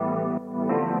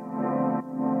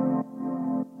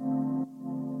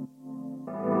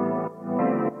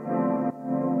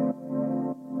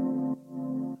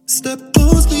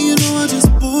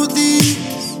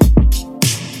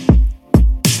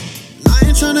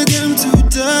wanna get him too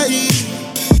dirty.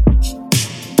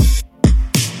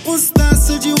 What's that?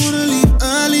 Said you wanna leave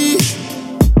early.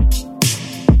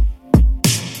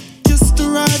 Just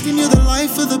arrived and you're the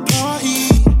life of the party.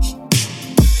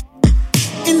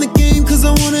 In the game cause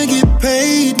I wanna get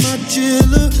paid, my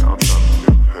chiller.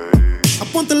 I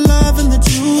want the love and the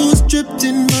jewels dripped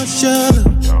in my shelter.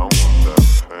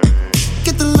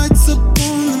 Get the lights up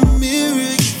on the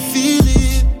mirror, you feel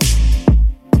it.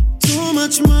 Too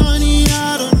much money,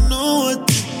 I don't know what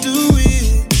to do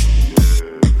with.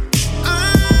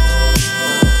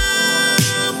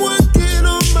 I'm working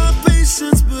on my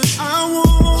patience, but I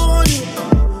want it.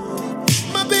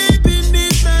 My baby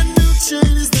needs that new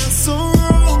chain, is that so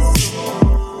wrong?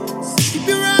 Keep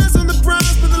your eyes on the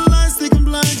prize, but the lights they can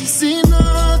blind you, see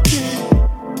nothing.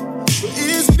 But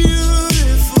it's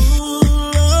beautiful.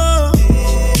 Oh,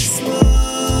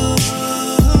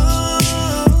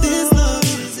 this love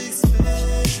is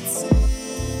expensive.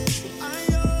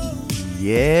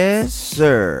 Yes,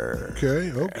 sir. Okay.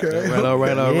 All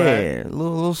right. Yeah, a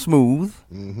little smooth.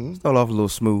 Start off a little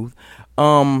smooth.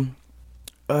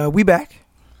 We back.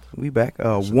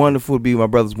 Wonderful to be with my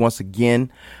brothers once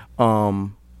again.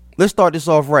 Let's start this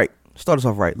off right.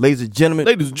 Ladies and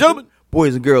gentlemen,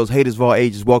 boys and girls, haters of all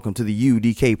ages, welcome to the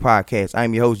UDK podcast.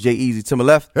 I'm your host, Jay Easy, to my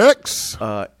left. X.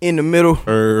 In the middle,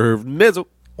 Irv Nizzle.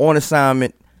 on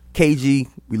assignment, KG.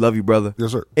 We love you, brother.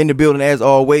 Yes, sir. In the building, as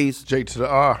always. J to the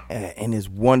R. And it's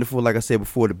wonderful, like I said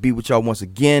before, to be with y'all once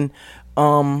again.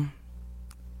 Wellness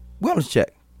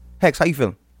check. Hex, how you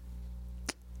feeling?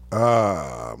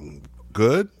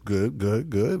 Good.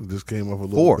 Just came off a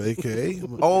little 4.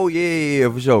 vacay. Oh, yeah,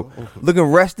 for sure. Looking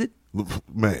rested.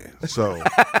 Man, so You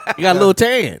got a little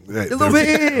tan. hey, A little bit,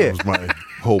 yeah. that was my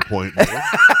whole point.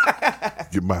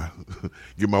 Get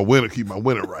my winter, keep my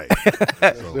winter right.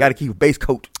 Got to keep a base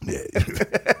coat. Yeah,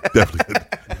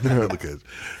 definitely good.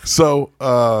 So,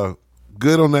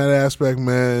 good on that aspect,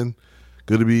 man.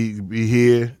 Good to be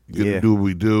here. Good Yeah. to do what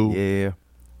we do. Yeah.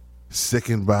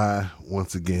 Sickened by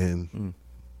once again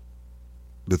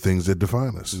the things that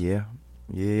define us. Yeah.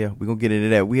 We're gonna get into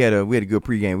that. We had a good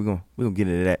pregame. We're gonna get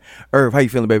into that. Irv, how you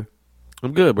feeling, baby?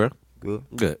 I'm good, bro. Good.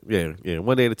 Good. Yeah.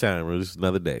 One day at a time, bro. This is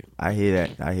another day. I hear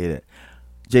that.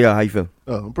 JR, how you feeling?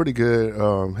 I'm pretty good.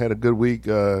 Had a good week.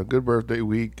 Good birthday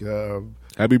week.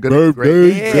 Happy Good-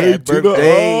 great- Yeah,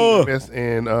 birthday.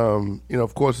 And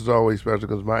of course, it's always special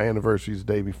because my anniversary is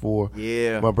the day before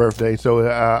Yeah. my birthday. So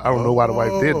I don't know why the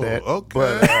wife did that. Okay.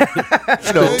 But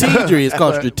Strategery. It's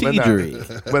called but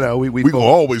strategery. we we gonna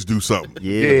always do something.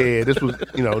 Yeah. this was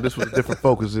a different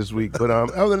focus this week. But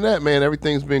other than that, man,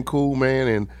 everything's been cool, man.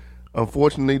 And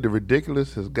unfortunately, the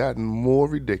ridiculous has gotten more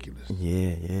ridiculous.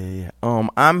 Yeah.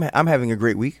 I'm having a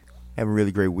great week. Having a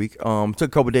really great week. Took a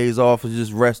couple days off, was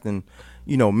just resting.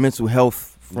 Mental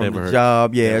health from Never the heard.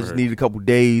 job. Yeah, Never I just heard. needed a couple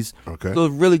days. Okay. So it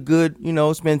was really good.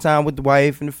 Spend time with the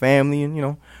wife and the family,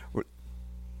 and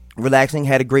relaxing.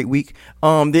 Had a great week.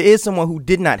 There is someone who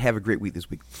did not have a great week this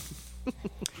week.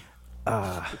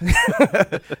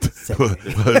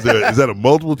 Is that a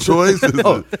multiple choice? Is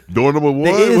it door number one?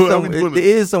 There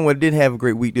is someone that didn't have a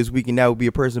great week this week, and that would be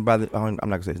a person by the I'm not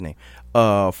gonna say his name.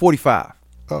 45,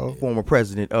 former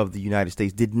president of the United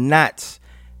States, did not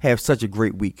have such a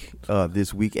great week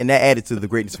this week, and that added to the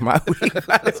greatness of my week.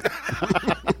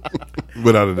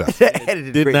 Without a doubt. That added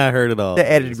to the Did not hurt at all. That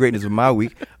added to the greatness of my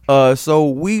week. So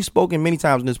we've spoken many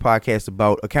times in this podcast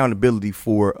about accountability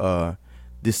for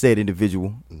this said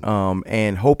individual,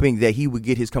 and hoping that he would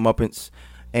get his comeuppance,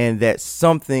 and that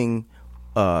something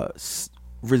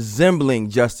resembling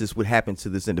justice would happen to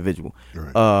this individual.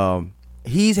 Right.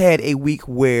 He's had a week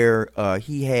where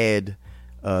he had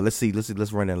let's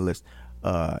run down the list.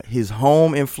 His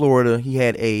home in Florida, he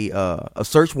had a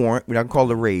search warrant. We're not gonna call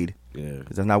it a raid. Yeah.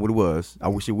 Because that's not what it was. I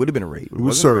wish it would have been a raid. It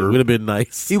was It served. would have been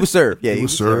nice. He was served. Yeah, He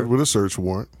was served with a search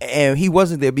warrant. And he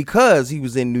wasn't there because he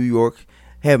was in New York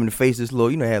having to face this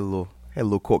little, had a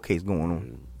little court case going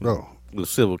on. Oh. Little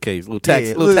civil case, little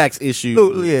tax issue,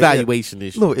 valuation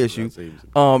issue. Little issue.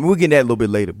 We'll get into that a little bit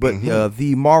later. But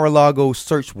the Mar-a-Lago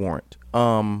search warrant.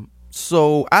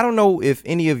 So I don't know if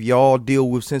any of y'all deal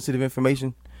with sensitive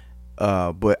information,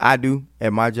 but I do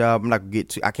at my job.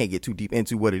 I can't get too deep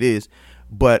into what it is,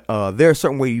 but there are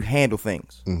certain ways you handle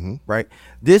things, right?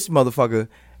 This motherfucker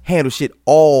handled shit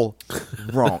all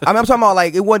wrong. I'm talking about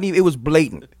like it wasn't even. It was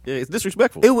blatant. Yeah, it's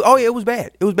disrespectful. It was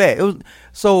bad. It was bad.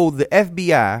 So the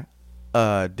FBI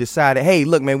decided, hey,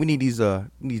 look, man, we need these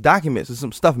documents. There's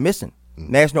some stuff missing.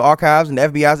 National Archives and the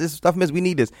FBI, there's some stuff missing. We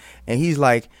need this. And he's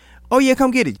like, oh yeah,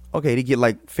 come get it. Okay, they get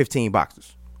like 15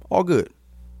 boxes. All good.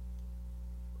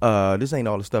 this ain't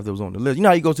all the stuff that was on the list. You know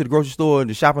how you go to the grocery store and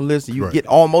the shopping list and you Right. get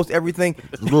almost everything?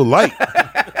 It's a little light.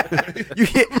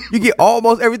 you get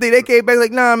almost everything. They came back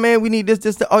like, nah, man, we need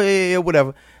this. Oh, yeah,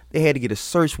 whatever. They had to get a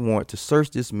search warrant to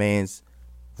search this man's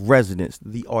residence.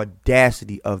 The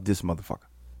audacity of this motherfucker.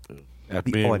 After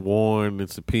being warned and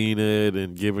subpoenaed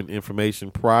and given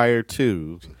information prior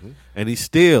to, and he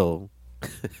still,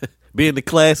 being the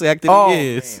class act that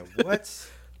he is, man, what?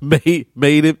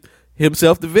 made it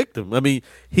himself the victim. I mean,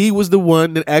 he was the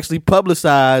one that actually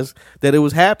publicized that it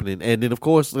was happening, and then of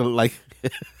course, like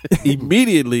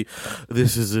immediately,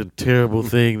 this is a terrible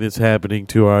thing that's happening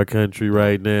to our country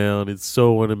right now, and it's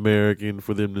so un-American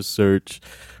for them to search,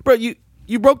 bro.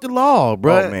 You broke the law,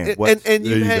 bro. Oh, man, and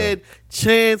you had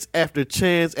chance after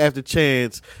chance after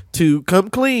chance to come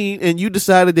clean, and you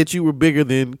decided that you were bigger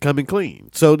than coming clean.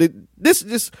 So this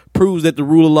just proves that the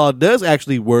rule of law does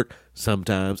actually work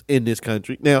sometimes in this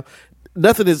country. Now,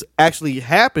 nothing has actually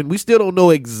happened. We still don't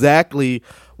know exactly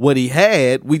what he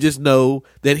had. We just know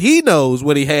that he knows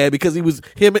what he had because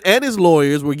him and his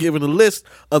lawyers were given a list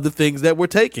of the things that were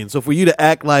taken. So for you to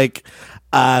act like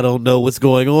I don't know what's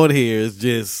going on here is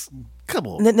just... Come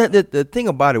on. The thing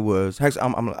about it was,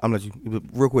 I'm gonna let you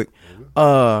real quick.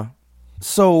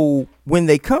 So when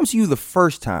they come to you the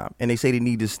first time and they say they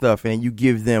need this stuff and you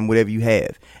give them whatever you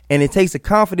have, and it takes a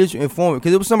confidential informant,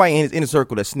 because it was somebody in his inner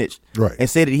circle that snitched, right, and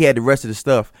said that he had the rest of the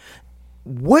stuff.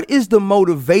 What is the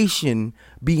motivation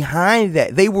behind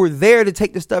that? They were there to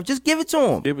take the stuff. Just give it to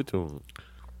them. Give it to him.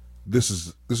 This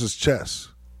is chess.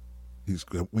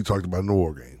 We talked about no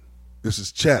war game. This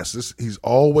is chess. He's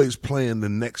always playing the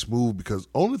next move because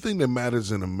only thing that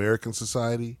matters in American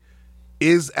society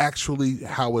is actually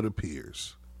how it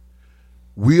appears.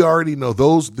 We already know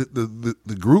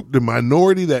the group, the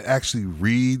minority that actually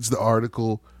reads the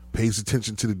article, pays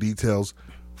attention to the details,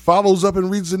 follows up and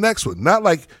reads the next one. Not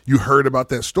like you heard about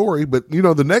that story, but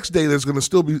the next day there's going to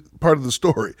still be part of the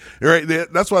story, right?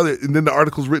 That's why. And then the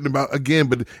article's written about again,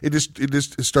 but it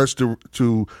starts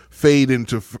to fade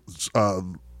into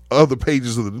other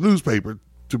pages of the newspaper,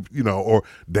 or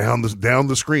down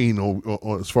the screen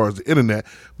or as far as the internet.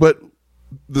 But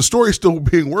the story's still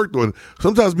being worked on.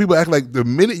 Sometimes people act like the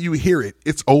minute you hear it,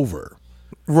 it's over.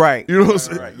 Right. You know what I'm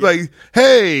saying? Right, yeah. Like,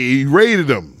 hey, he raided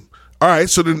him. All right.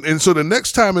 So the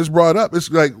next time it's brought up,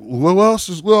 it's like, what else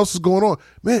is going on?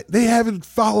 Man, they haven't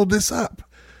followed this up.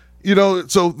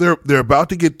 So they're about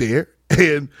to get there,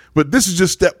 but this is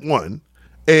just step one.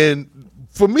 And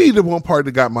for me, the one part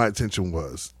that got my attention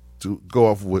was, to go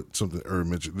off of what something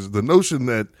Ern mentioned, is the notion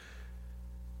that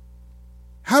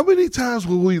how many times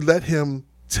will we let him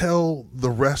tell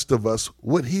the rest of us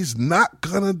what he's not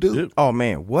gonna do? Oh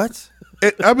man, what?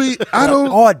 I mean, I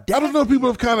don't know if people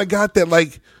have kind of got that,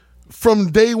 like,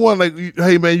 from day one, like,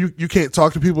 hey man, you can't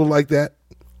talk to people like that.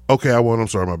 Okay, I'm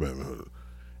sorry, my bad.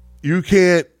 You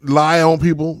can't lie on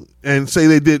people and say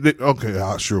they did.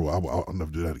 Okay, sure, I'll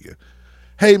never do that again.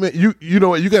 Hey man, you know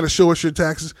what? You got to show us your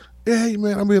taxes. Yeah, hey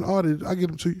man, I'm being audited. I'll get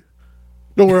them to you.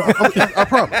 Don't worry. I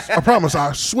promise. I promise.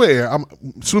 I swear. As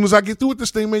soon as I get through with this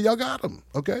thing, man, y'all got them.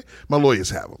 Okay? My lawyers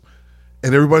have them.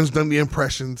 And everybody's done the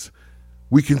impressions.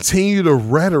 We continue the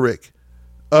rhetoric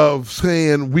of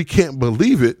saying we can't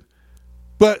believe it,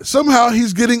 but somehow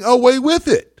he's getting away with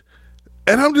it.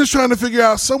 And I'm just trying to figure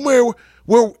out somewhere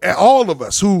where all of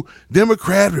us, who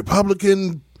Democrat,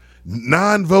 Republican,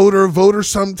 non-voter, voter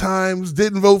sometimes,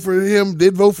 didn't vote for him,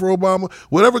 did vote for Obama,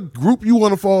 whatever group you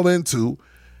want to fall into,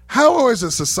 how as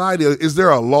a society is there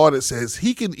a law that says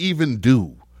he can even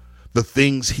do the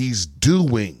things he's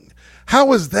doing?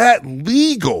 How is that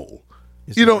legal?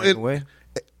 And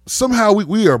somehow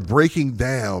we are breaking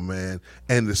down, man,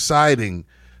 and deciding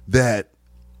that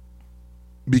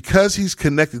because he's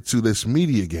connected to this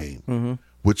media game,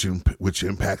 which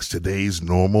impacts today's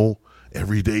normal,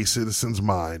 everyday citizen's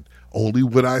mind, only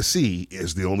what I see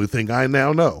is the only thing I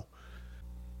now know.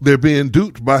 They're being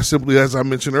duped by simply, as I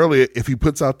mentioned earlier, if he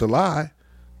puts out the lie,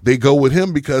 they go with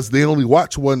him because they only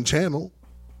watch one channel.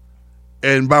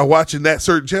 And by watching that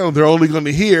certain channel, they're only going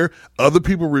to hear other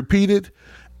people repeat it.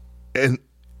 And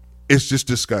it's just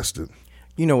disgusting.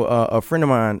 A friend of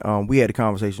mine, we had a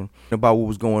conversation about what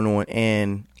was going on,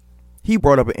 and he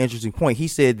brought up an interesting point. He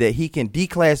said that he can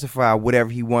declassify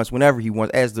whatever he wants, whenever he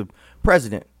wants, as the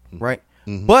president, right?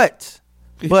 Mm-hmm. But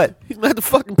he's not the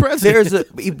fucking president.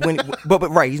 But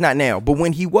right, he's not now. But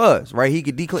when he was, right, he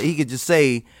could just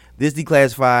say this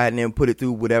declassified and then put it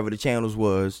through whatever the channels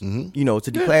was, to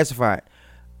declassify it.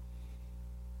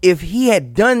 If he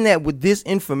had done that with this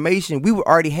information, we would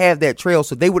already have that trail,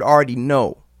 so they would already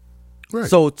know. Right.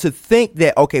 So to think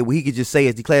that, okay, well, he could just say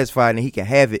it's declassified and he can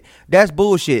have it, that's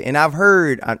bullshit. And I've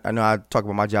heard, I know I talk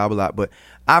about my job a lot, but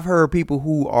I've heard people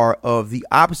who are of the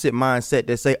opposite mindset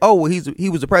that say, "Oh, well, he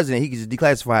was the president. He can just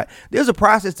declassify it." There's a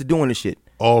process to doing this shit.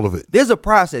 All of it. There's a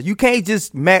process. You can't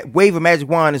just wave a magic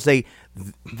wand and say,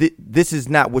 "This is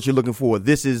not what you're looking for.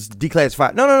 This is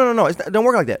declassified." No. It don't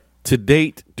work like that. To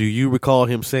date, do you recall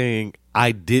him saying,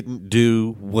 "I didn't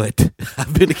do what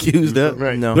I've been accused of"?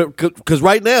 Right. No. Because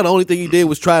right now the only thing he did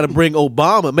was try to bring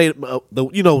Obama, made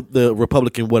the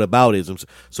Republican whataboutisms.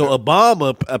 So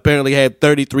Obama apparently had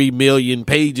 33 million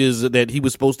pages that he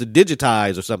was supposed to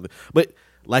digitize or something. But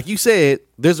like you said,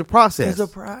 there's a process.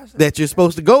 That you're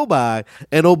supposed to go by,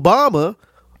 and Obama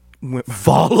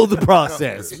follow the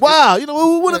process. Wow,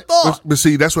 who would have thought? But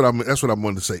see, that's what I'm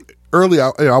wanting to say.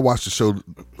 Earlier, I watched the show,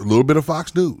 a little bit of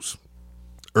Fox News,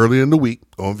 earlier in the week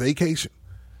on vacation.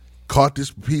 Caught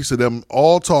this piece of them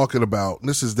all talking about.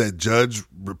 This is that Judge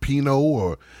Rapino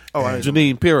or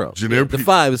Janine Pirro. The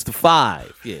 5 is the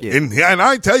 5. Yeah. And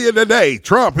I tell you today,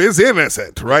 Trump is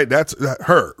innocent. Right? That's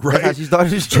her. Right? That's how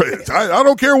she started. I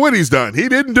don't care what he's done. He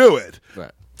didn't do it.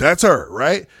 Right. That's her.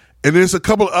 Right? And there's a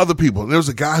couple of other people. And there was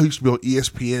a guy who used to be on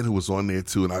ESPN who was on there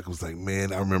too. And I was like,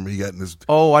 man, I remember he got in this.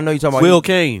 Oh, I know you're talking about Will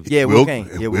Cain. Yeah, Will Cain.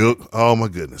 Yeah, oh my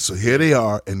goodness. So here they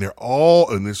are, and they're all,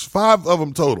 and there's 5 of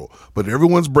them total, but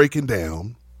everyone's breaking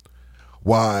down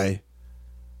why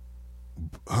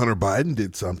Hunter Biden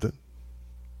did something.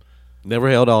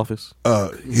 Never held office.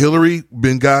 Hillary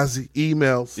Benghazi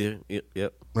emails.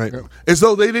 Yep. Right. As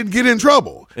though they didn't get in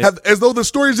trouble. As though the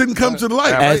stories didn't come to the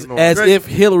light. As if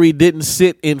Hillary didn't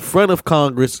sit in front of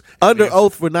Congress under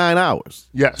oath for 9 hours.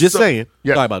 Yes. Just saying.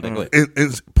 Yes. Sorry about that. Go ahead.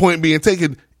 And point being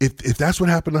taken, if that's what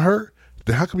happened to her,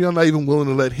 then how come y'all not even willing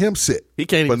to let him sit He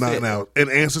can't for even 9 sit. hours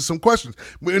and answer some questions?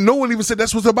 No one even said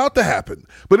that's what's about to happen.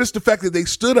 But it's the fact that they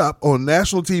stood up on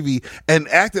national TV and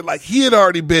acted like he had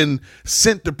already been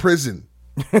sent to prison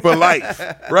for life,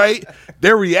 right?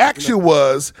 Their reaction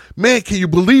was, man, can you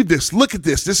believe this? Look at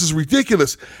this. This is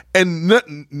ridiculous. And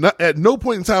at no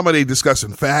point in time are they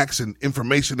discussing facts and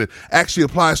information that actually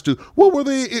applies to,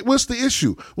 what's the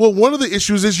issue? Well, one of the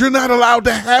issues is you're not allowed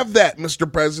to have that,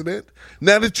 Mr. President,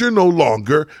 now that you're no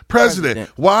longer president.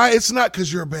 Why? It's not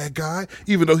because you're a bad guy,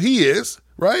 even though he is.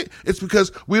 Right? It's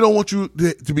because we don't want you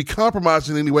to be compromised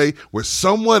in any way where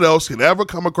someone else can ever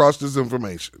come across this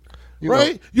information.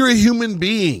 Right? You're a human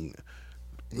being.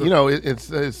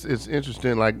 It's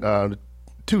interesting. Like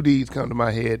 2 D's come to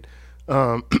my head,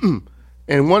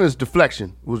 and one is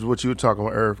deflection, was what you were talking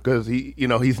about, Irv, because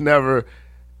he's never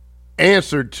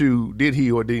answered to did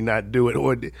he or did he not do it,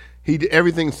 or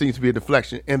everything seems to be a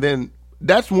deflection, and then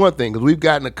that's one thing because we've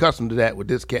gotten accustomed to that with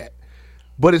this cat.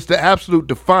 But it's the absolute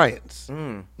defiance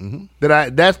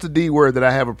that's the D word that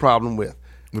I have a problem with.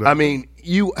 I mean,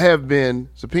 you have been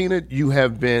subpoenaed, you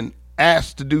have been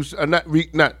asked to do,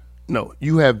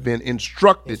 you have been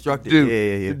instructed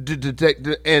to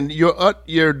do, and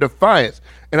your defiance.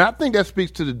 And I think that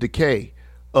speaks to the decay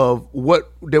of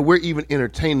that we're even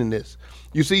entertaining this.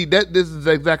 You see, that this is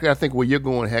exactly, I think, where you're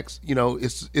going, Hex.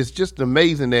 It's just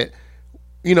amazing that,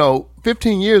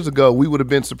 15 years ago, we would have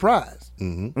been surprised.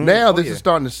 Mm-hmm. Now this is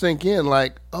starting to sink in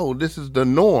like, oh, this is the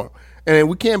norm. And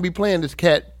we can't be playing this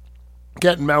cat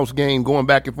and mouse game going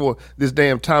back and forth, this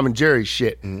damn Tom and Jerry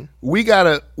shit. Mm-hmm. We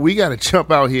gotta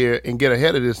jump out here and get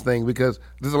ahead of this thing because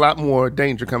there's a lot more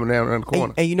danger coming down around the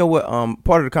corner. And you know what?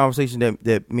 Part of the conversation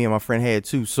that me and my friend had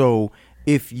too. So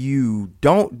if you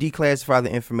don't declassify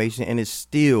the information and it's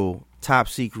still top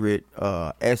secret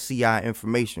SCI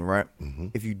information, right? Mm-hmm.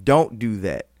 If you don't do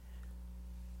that,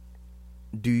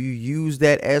 do you use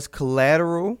that as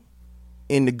collateral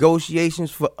in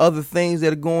negotiations for other things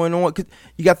that are going on? Because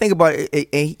you got to think about it.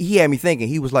 And he had me thinking.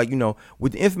 He was like,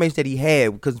 with the information that he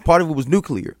had, because part of it was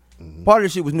nuclear. Mm-hmm. Part of the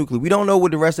shit was nuclear. We don't know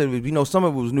what the rest of it is. We know some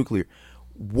of it was nuclear.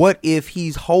 What if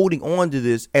he's holding on to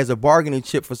this as a bargaining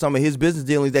chip for some of his business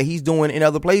dealings that he's doing in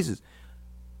other places?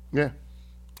 Yeah.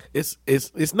 It's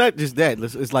not just that.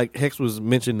 It's like Hex was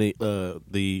mentioning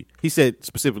he said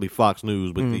specifically Fox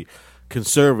News, but the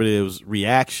conservatives'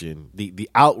 reaction, the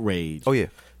outrage. Oh yeah.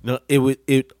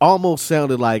 It almost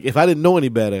sounded like, if I didn't know any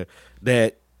better,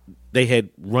 that they had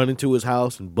run into his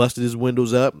house and busted his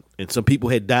windows up, and some people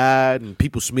had died, and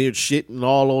people smeared shit and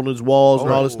all on his walls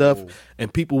and all this stuff,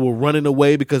 and people were running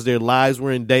away because their lives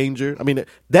were in danger. I mean,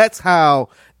 that's how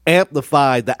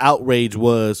amplified the outrage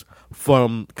was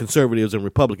from conservatives and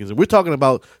Republicans. And we're talking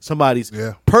about somebody's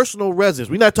personal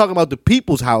residence. We're not talking about the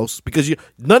people's house, because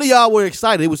none of y'all were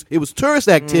excited. It was tourist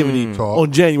activity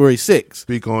on January 6th.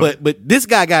 Speak on but this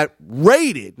guy got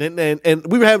raided. And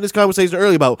we were having this conversation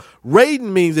earlier about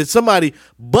raiding means that somebody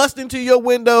bust into your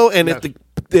window, and if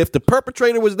if the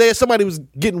perpetrator was there, somebody was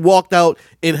getting walked out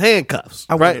in handcuffs.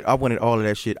 I wanted all of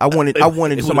that shit. I wanted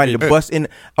somebody to bust in.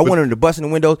 I wanted him to bust in the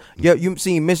windows. Yeah, you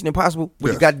seen Mission Impossible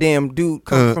with the goddamn dude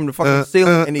coming from the fucking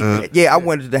ceiling, and I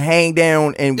wanted to hang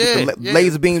down and with the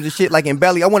laser beams and shit like in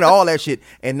Belly. I wanted all that shit,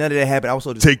 and none of that happened. I was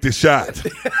so take the shot.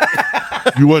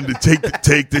 You wanted to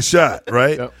take the shot,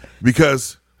 right? Yep.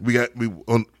 Because we got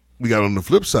on the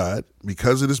flip side,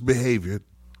 because of this behavior,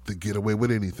 to get away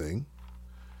with anything,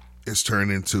 it's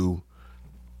turned into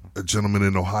a gentleman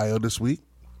in Ohio this week.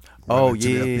 Oh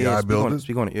yeah, FBI building.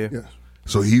 Speak on it, yeah.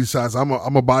 So he decides I'm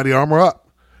a body armor up.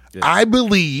 Yeah. I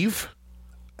believe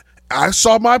I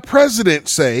saw my president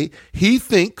say he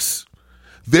thinks,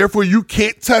 therefore you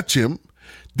can't touch him.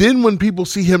 Then when people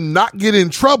see him not get in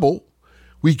trouble,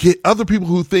 we get other people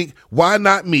who think, why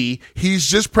not me? He's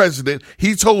just president.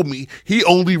 He told me he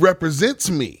only represents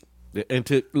me. And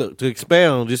to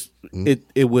expound,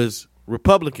 it was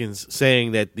Republicans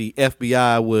saying that the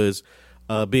FBI was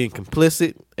being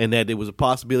complicit and that there was a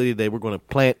possibility they were going to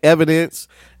plant evidence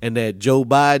and that Joe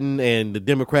Biden and the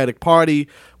Democratic Party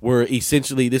were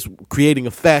essentially creating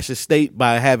a fascist state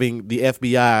by having the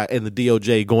FBI and the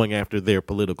DOJ going after their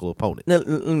political opponent. Now,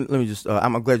 let me just,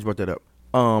 I'm glad you brought that up.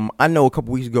 I know a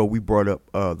couple weeks ago we brought up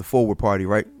the Forward Party,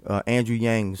 right? Andrew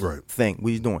Yang's thing.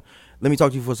 What he's doing. Let me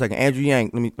talk to you for a second. Andrew Yang,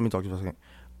 let me talk to you for a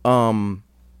second.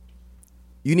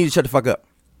 You need to shut the fuck up.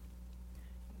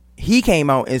 He came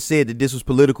out and said that this was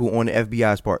political on the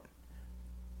FBI's part.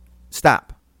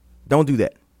 Stop. Don't do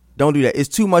that. Don't do that. It's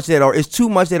too much that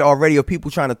already of people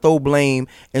trying to throw blame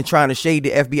and trying to shade the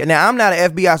FBI. Now, I'm not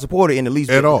an FBI supporter in the least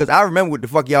bit because I remember what the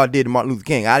fuck y'all did to Martin Luther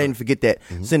King. I didn't forget that.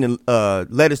 Sending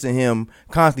letters to him,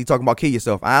 constantly talking about kill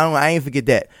yourself. I ain't forget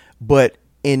that. But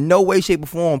in no way, shape, or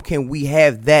form can we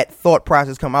have that thought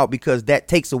process come out because that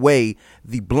takes away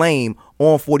the blame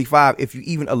on 45 if you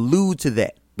even allude to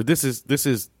that. But this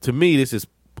is to me, this is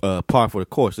par for the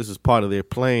course. This is part of their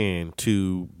plan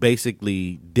to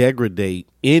basically degrade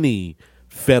any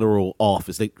federal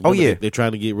office. They're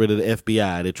trying to get rid of the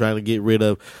FBI. They're trying to get rid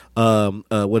of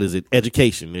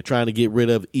education. They're trying to get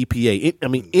rid of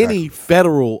EPA. Any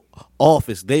federal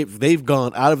office they've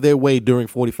gone out of their way during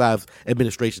 45's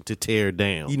administration to tear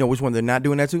down. You know which one they're not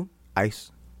doing that to?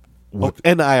 ICE.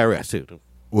 And the IRS too.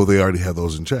 Well, they already have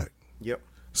those in check. Yep.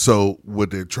 So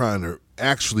what they're trying to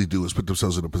actually do is put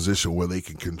themselves in a position where they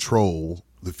can control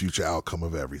the future outcome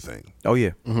of everything. Oh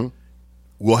yeah. Mm-hmm.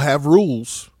 We'll have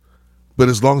rules, but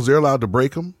as long as they're allowed to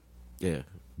break them,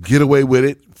 get away with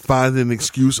it, find an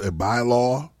excuse, a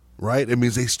bylaw, right? It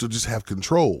means they still just have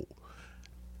control.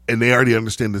 And they already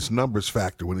understand this numbers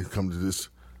factor when it comes to this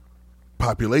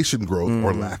population growth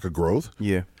or lack of growth.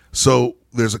 Yeah. So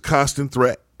there's a constant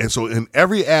threat. And so in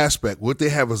every aspect, what they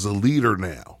have is a leader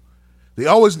now. They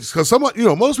always, because someone,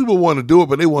 most people want to do it,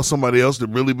 but they want somebody else to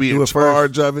really be in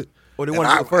charge of it. Or they want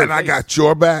to do it first. And I got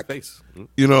your back.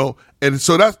 And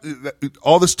so that's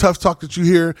all this tough talk that you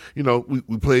hear.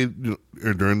 We played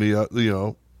during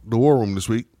the War Room this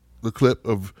week, the clip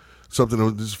of something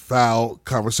of this foul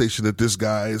conversation that this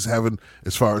guy is having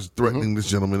as far as threatening this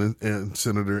gentleman and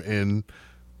senator in.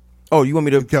 Oh, you want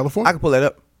me to California? I can pull that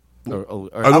up. I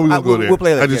know we won't go there. We'll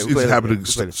play that. It's happening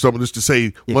just to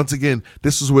say once again,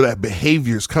 this is where that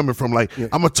behavior is coming from. Like I'm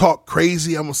gonna talk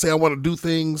crazy. I'm gonna say I want to do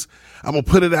things. I'm gonna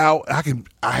put it out.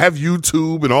 I have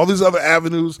YouTube and all these other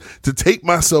avenues to take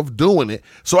myself doing it,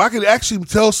 so I can actually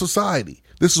tell society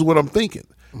this is what I'm thinking.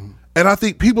 Mm-hmm. And I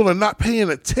think people are not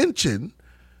paying attention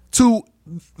to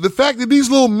the fact that these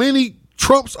little mini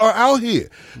Trumps are out here.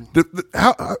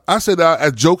 I said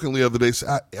jokingly the other day.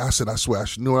 I said I swear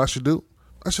you know what I should do.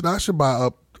 I should buy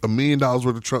up $1 million worth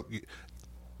of Trump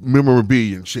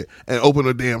memorabilia and shit and open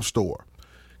a damn store.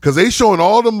 Because they showing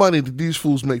all the money that these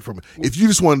fools make from it. If you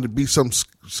just wanted to be some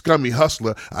scummy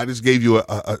hustler, I just gave you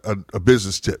a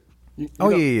business tip. Send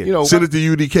it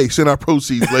to UDK. Send our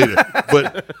proceeds later.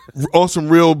 But on some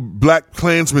real black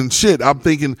Klansman shit, I'm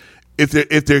thinking if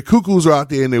their cuckoos are out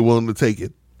there and they're willing to take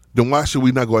it, then why should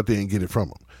we not go out there and get it from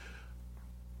them?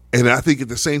 And I think at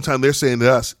the same time they're saying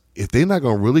to us, if they're not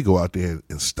going to really go out there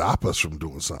and stop us from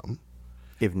doing something,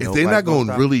 if they're not going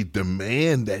to really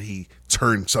demand that he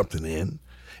turn something in,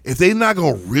 if they're not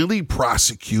going to really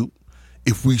prosecute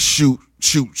if we shoot,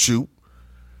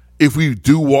 if we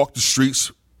do walk the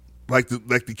streets like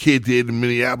the kid did in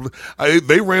Minneapolis,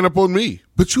 they ran up on me.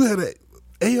 But you had an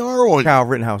AR on you. Kyle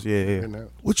Rittenhouse, yeah.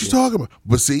 What you talking about?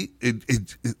 But see,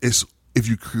 it's if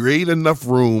you create enough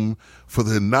room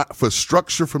for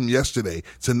structure from yesterday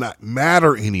to not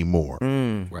matter anymore,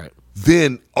 right?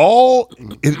 Then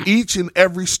in each and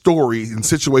every story and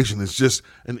situation is just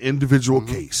an individual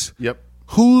case. Yep.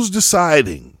 Who's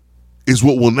deciding is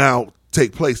what will now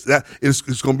take place. That it's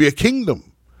going to be a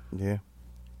kingdom. Yeah.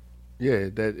 Yeah,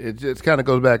 that it just kind of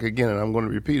goes back again, and I'm going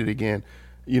to repeat it again.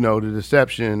 The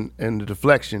deception and the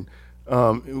deflection.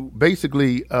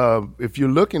 Basically, if you're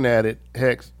looking at it,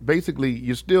 Hex,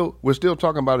 basically we're still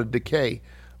talking about a decay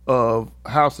of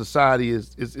how society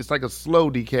is. It's like a slow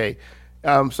decay.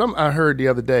 I heard the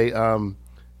other day,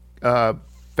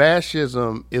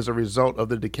 fascism is a result of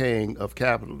the decaying of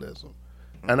capitalism.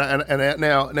 And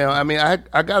now, I mean,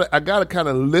 I got to kind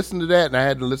of listen to that, and I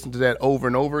had to listen to that over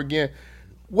and over again.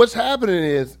 What's happening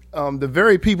is the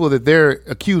very people that they're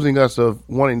accusing us of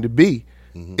wanting to be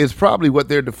is probably what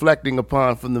they're deflecting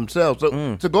upon from themselves.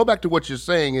 So to go back to what you're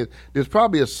saying, is there's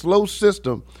probably a slow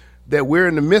system that we're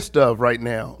in the midst of right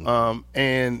now,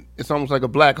 and it's almost like a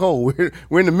black hole.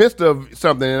 We're in the midst of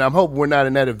something, and I'm hoping we're not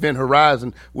in that event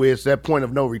horizon where it's that point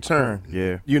of no return.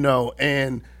 Yeah,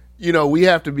 and we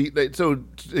have to be. So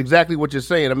exactly what you're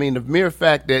saying. I mean, the mere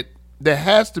fact that there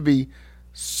has to be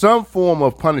some form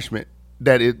of punishment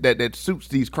that suits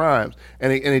these crimes,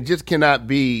 and it just cannot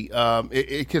be.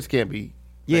 It just can't be.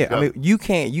 Yeah, I mean, you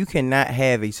cannot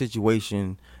have a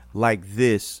situation like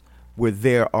this where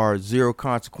there are zero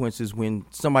consequences when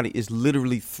somebody is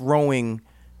literally throwing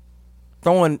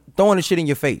the shit in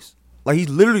your face. Like, he's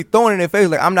literally throwing it in their face.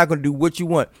 Like, I'm not going to do what you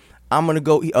want. I'm going to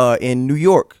go in New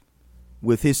York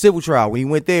with his civil trial. When he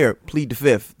went there, plead the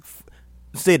fifth,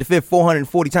 said the fifth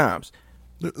 440 times.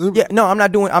 Yeah, no, I'm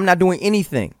not doing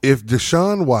anything. If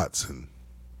Deshaun Watson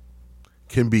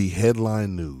can be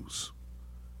headline news,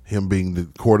 him being the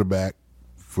quarterback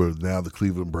for now the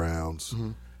Cleveland Browns,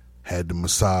 had the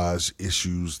massage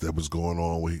issues that was going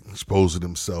on where he exposing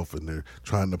himself, and they're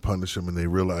trying to punish him, and they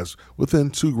realize within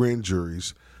 2 grand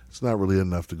juries, it's not really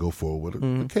enough to go forward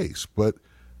with a case. But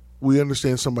we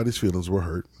understand somebody's feelings were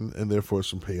hurt, and therefore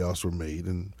some payoffs were made,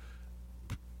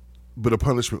 but a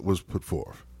punishment was put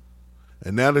forth.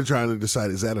 And now they're trying to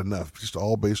decide, is that enough? Just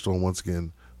all based on, once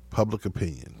again, public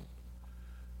opinion.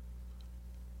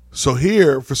 So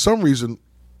here, for some reason,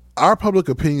 our public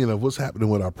opinion of what's happening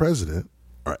with our president,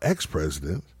 our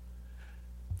ex-president,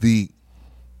 the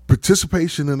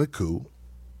participation in a coup,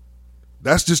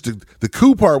 that's just the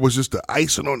coup part was just the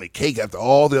icing on the cake after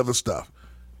all the other stuff.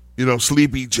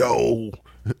 Sleepy Joe,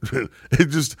 and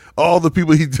just all the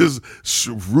people he just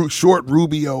short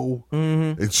Rubio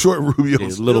and short Rubio,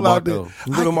 Little Marco,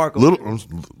 I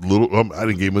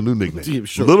didn't give him a new nickname.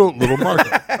 Sure. Little Marco.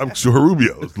 I'm sure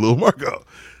Rubio is Little Marco.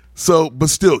 So,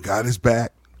 but still, got his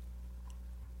back.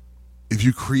 If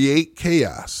you create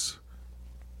chaos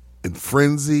and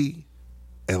frenzy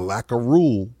and lack of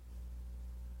rule,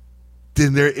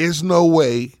 then there is no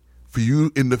way for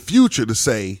you in the future to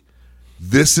say,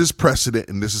 this is precedent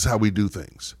and this is how we do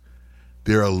things.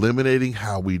 They're eliminating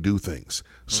how we do things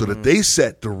so that they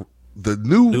set the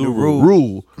new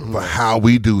rule for how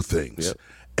we do things. Yep.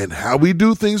 And how we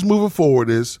do things moving forward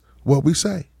is what we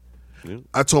say. Yep.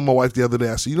 I told my wife the other day,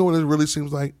 I said, you know what it really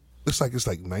seems like? It's like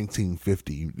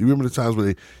 1950. You remember the times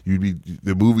when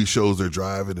the movie shows they're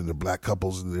driving and the black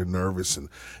couples and they're nervous and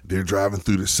they're driving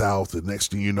through the South, and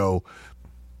next thing you know,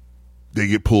 they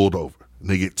get pulled over. And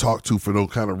they get talked to for no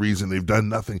kind of reason. They've done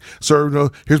nothing. Sir,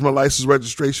 here's my license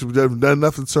registration. We've done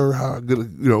nothing, sir. How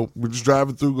good? We're just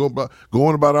driving through,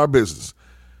 going about our business.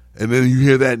 And then you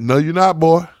hear that, no, you're not,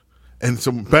 boy. And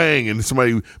some bang, and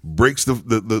somebody breaks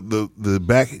the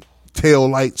back tail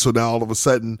light. So now all of a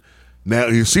sudden, now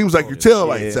it seems like your tail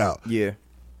light's out. Yeah.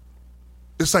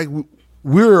 It's like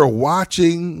we're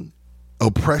watching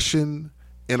oppression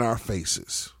in our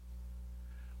faces.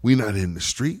 We're not in the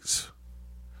streets.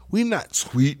 We're not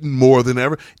tweeting more than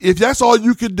ever. If that's all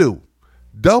you can do,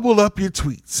 double up your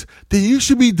tweets. Then you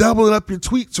should be doubling up your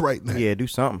tweets right now. Yeah, do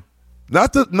something.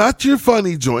 Not your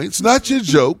funny joints, not your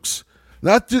jokes,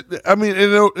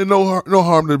 and no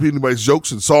harm to anybody's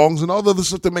jokes and songs and all the other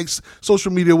stuff that makes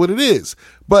social media what it is.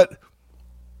 But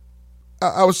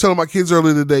I was telling my kids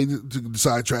earlier today, to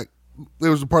sidetrack,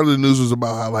 there was a part of the news was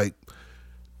about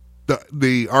how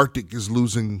the Arctic is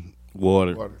losing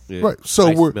water. Yeah. Right.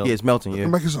 So it's melting. Yeah.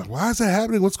 And my kids like, why is that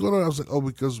happening? What's going on? I was like,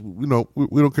 because we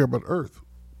don't care about Earth.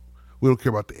 We don't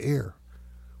care about the air.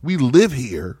 We live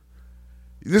here.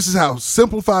 This is how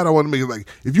simplified I want to make it. Like,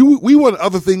 if we want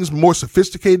other things more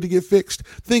sophisticated to get fixed,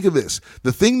 think of this.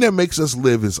 The thing that makes us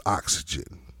live is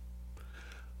oxygen.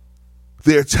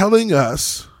 They're telling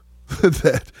us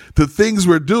that the things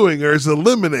we're doing is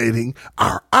eliminating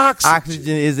our oxygen.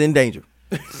 Oxygen is in danger.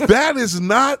 That is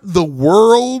not the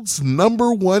world's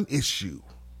number one issue.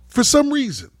 For some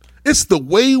reason. It's the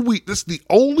way it's the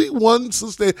only one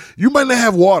sustain. You might not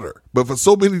have water, but for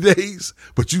so many days,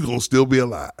 but you're going to still be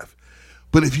alive.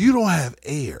 But if you don't have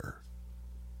air,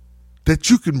 that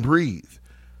you can breathe.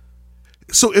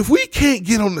 So if we can't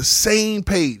get on the same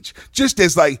page, just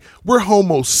as like we're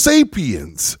Homo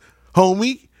sapiens,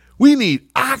 homie, we need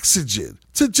oxygen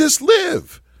to just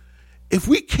live. If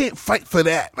we can't fight for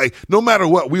that, like no matter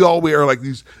what, we all wear like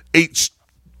these H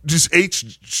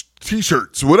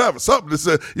t-shirts, whatever, something that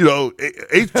says,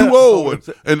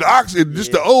 H2O and oxygen,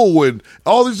 just the O and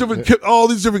all these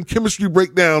different chemistry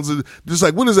breakdowns, and just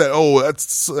like, what is that? Oh, that's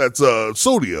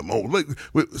sodium. Oh,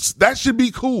 that should be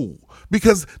cool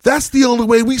because that's the only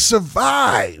way we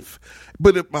survive.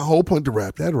 But my whole point to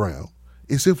wrap that around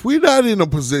is if we're not in a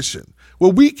position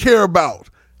where we care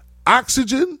about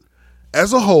oxygen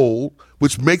as a whole,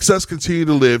 which makes us continue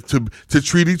to live, to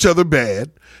treat each other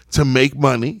bad, to make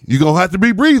money. You're going to have to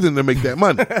be breathing to make that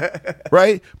money,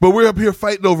 right? But we're up here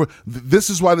fighting over, this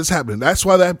is why this happening. That's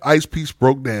why that ice piece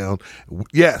broke down.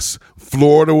 Yes,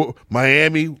 Florida,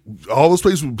 Miami, all those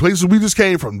places we just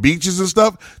came from, beaches and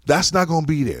stuff, that's not going to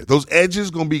be there. Those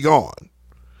edges going to be gone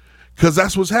because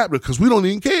that's what's happening because we don't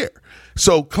even care.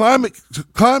 So climate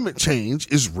change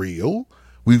is real.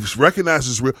 We've recognized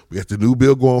it's real. We got the new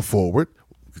bill going forward.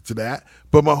 Get to that.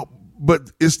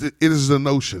 But it is the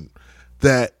notion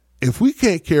that if we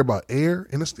can't care about air,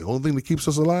 and it's the only thing that keeps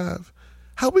us alive,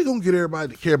 how are we gonna get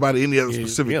everybody to care about any other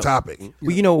specific topic?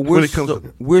 Well, we're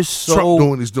so Trump doing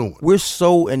what he's doing. We're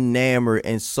so enamored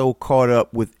and so caught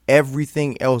up with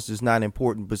everything else that's not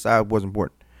important besides what's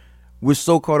important. We're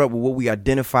so caught up with what we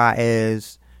identify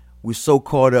as. We're so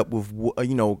caught up with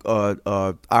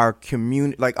our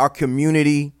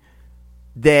community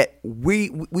that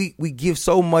we give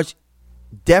so much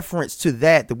deference to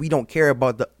that we don't care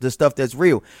about the stuff that's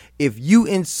real. If you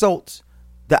insult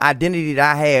the identity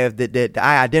that I have that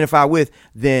I identify with,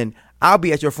 then I'll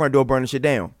be at your front door burning shit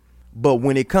down. But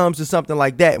when it comes to something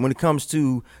like that, when it comes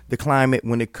to the climate,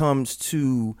 when it comes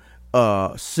to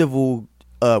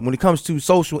when it comes to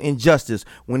social injustice,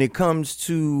 when it comes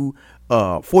to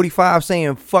 45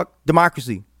 saying fuck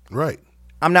democracy, right?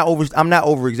 I'm not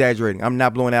over exaggerating. I'm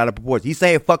not blowing it out of proportion. He's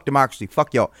saying fuck democracy,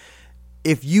 fuck y'all.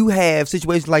 If you have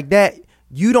situations like that,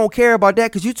 you don't care about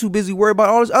that because you're too busy worried about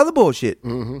all this other bullshit.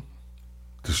 Mm-hmm.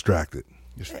 Distracted.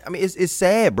 I mean, it's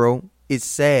sad, bro. It's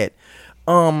sad.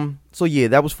 So yeah,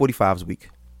 that was 45's week.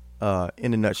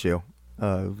 In a nutshell.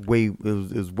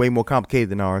 It was way more complicated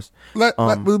than ours. Let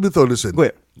me throw this in. Go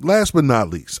ahead. Last but not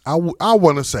least, I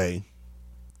want to say,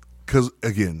 because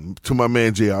again, to my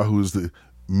man JR, who is the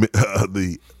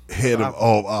head of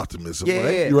all optimism, yeah,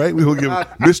 right? Yeah. You're right. We will give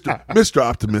Mr.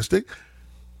 Optimistic.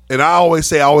 And I always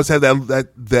have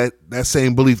that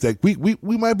same belief that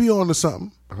we might be on to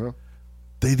something. Uh-huh.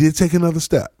 They did take another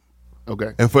step.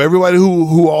 Okay. And for everybody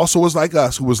who also was like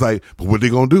us, who was like, but what they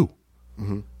gonna do?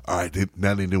 Mm-hmm. All right, they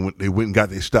went and got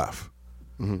their stuff.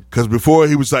 Because before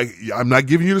he was like, I'm not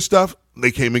giving you the stuff.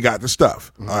 They came and got the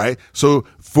stuff. Mm-hmm. All right. So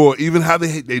for even how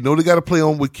they know they got to play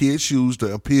on with kids' shoes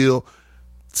to appeal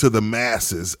to the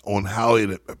masses on how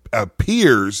it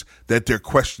appears that they're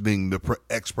questioning the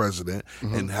ex-president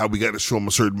and how we got to show him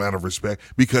a certain amount of respect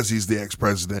because he's the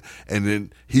ex-president and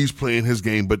then he's playing his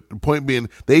game. But the point being,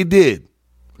 they did.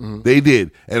 Mm-hmm. They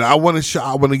did. And I want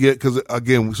to get, because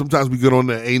again, sometimes we get on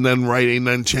the ain't nothing right, ain't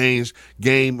nothing changed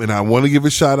game. And I want to give a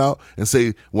shout out and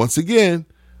say, once again,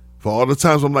 for all the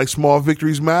times I'm like, small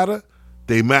victories matter,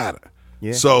 they matter.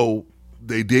 Yeah. So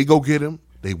they did go get him.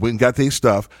 They went and got their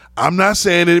stuff. I'm not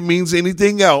saying it means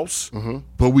anything else,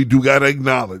 but we do got to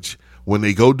acknowledge when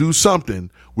they go do something,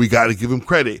 we got to give them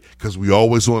credit because we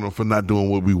always want them for not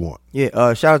doing what we want.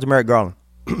 Yeah, shout out to Merrick Garland.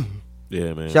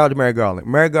 Yeah, man. Shout out to Merrick Garland.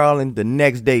 Merrick Garland the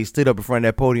next day stood up in front of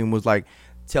that podium and was like,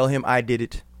 tell him I did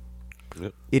it.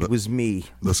 Yep. It was me.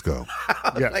 Let's go.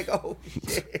 Yes. Like, oh,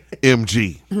 shit.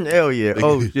 MG. Hell yeah.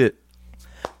 Oh, shit.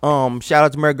 Shout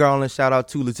out to Merrick Garland. Shout out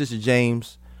to Letitia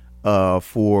James.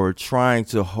 For trying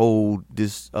to hold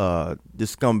this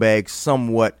scumbag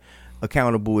somewhat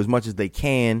accountable as much as they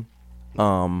can.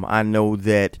 I know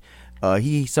that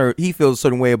he feels a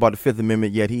certain way about the Fifth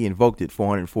Amendment, yet he invoked it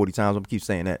 440 times. I'm gonna keep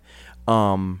saying that.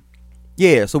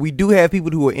 Yeah, so we do have people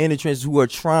who are in the trenches who are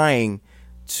trying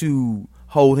to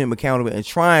hold him accountable and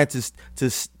trying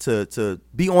to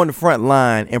be on the front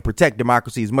line and protect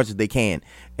democracy as much as they can.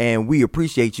 And we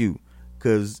appreciate you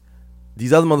because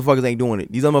these other motherfuckers ain't doing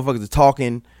it. These other motherfuckers are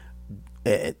talking,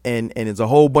 and it's a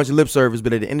whole bunch of lip service.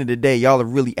 But at the end of the day, y'all are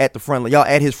really at the front. Y'all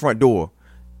at his front door.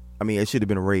 I mean, it should have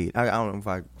been a raid. I don't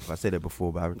know if I said that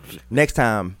before, but next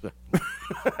time,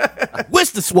 I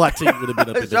wish the SWAT team would have been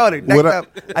up in there. Next time,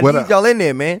 I need y'all in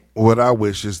there, man. What I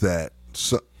wish is that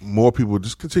more people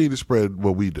just continue to spread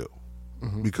what we do,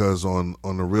 because on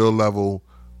the real level,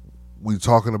 we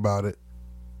talking about it,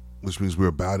 which means we're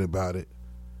about it.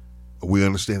 We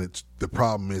understand that the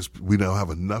problem is we don't have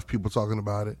enough people talking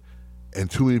about it and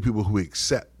too many people who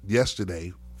accept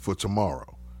yesterday for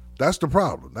tomorrow. That's the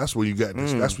problem. That's where you got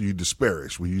this. That's where you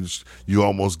disparage, where you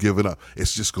almost give it up.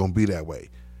 It's just going to be that way.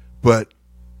 But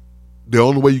the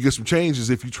only way you get some change is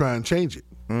if you try and change it.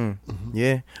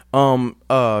 Yeah.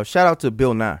 Shout out to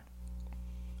Bill Nye,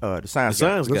 the science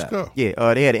guy. Let's go.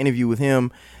 Yeah. They had an interview with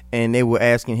him, and they were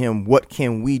asking him, what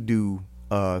can we do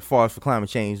as far as for climate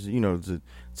change,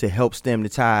 to help stem the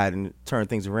tide and turn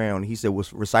things around. He said, well,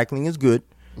 recycling is good.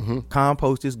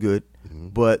 Compost is good.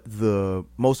 But the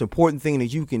most important thing that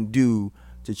you can do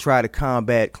to try to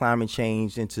combat climate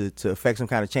change and to affect some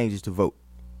kind of change is to vote.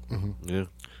 Yeah.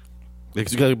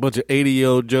 Because you got a bunch of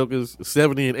 80-year-old jokers,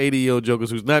 70 and 80-year-old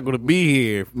jokers who's not going to be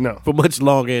here for much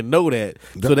longer and know that.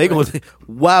 So they're going to say,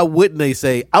 why wouldn't they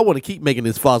say, I want to keep making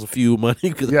this fossil fuel money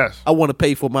because I want to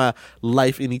pay for my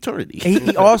life in eternity.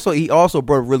 He also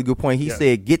brought a really good point. He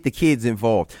said, get the kids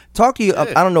involved. Talk to you.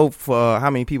 I don't know how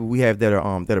many people we have that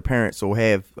are parents or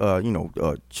have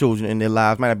children in their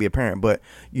lives. Might not be a parent, but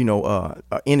in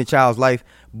a child's life.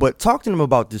 But talk to them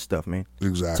about this stuff, man.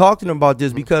 Exactly. Talk to them about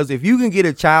this because if you can get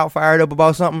a child fired up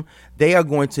about something, they are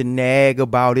going to nag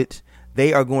about it.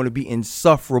 They are going to be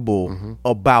insufferable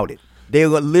about it. They're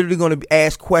literally going to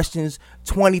ask questions,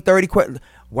 20, 30 questions.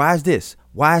 Why is this?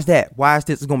 Why is that? Why is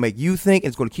this? It's going to make you think.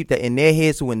 It's going to keep that in their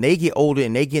head. So when they get older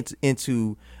and they get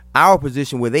into our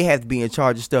position where they have to be in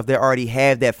charge of stuff, they already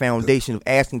have that foundation of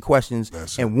asking questions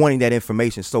and wanting that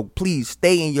information. So please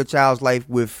stay in your child's life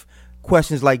with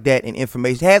questions like that and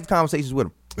information. Have conversations with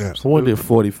them. Yeah. I wonder if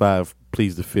 45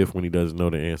 pleads the fifth when he doesn't know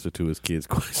the answer to his kids'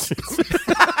 questions.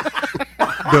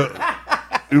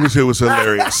 It was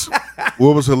hilarious.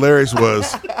 What was hilarious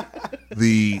was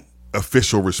the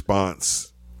official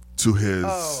response to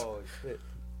his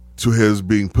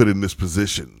being put in this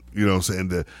position. You know what I'm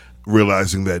saying?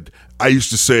 Realizing that I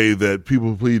used to say that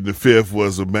people pleading the fifth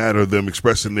was a matter of them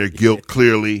expressing their guilt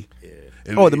clearly.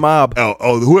 And the mob.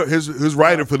 His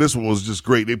writer for this one was just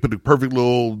great. They put the perfect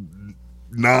little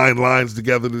 9 lines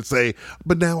together to say,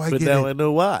 but now I get it. I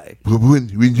know why. When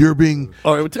you're being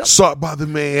sought by the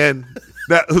man,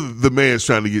 the man's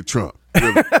trying to get Trump.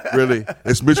 Really?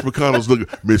 It's Mitch McConnell's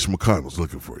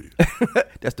looking for you.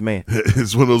 That's the man.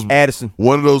 It's one of those Addison.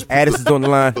 Addison's on the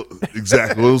line.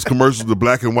 Exactly. One of those commercials, the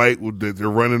black and white, that they're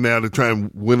running now to try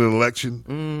and win an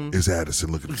election. It's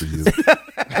Addison looking for you.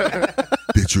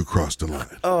 Did you cross the line?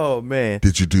 Oh man.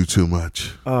 Did you do too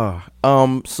much?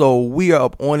 So we are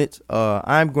up on it.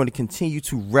 I'm going to continue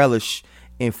to relish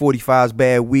in 45's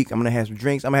bad week. I'm going to have some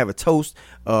drinks. I'm going to have a toast.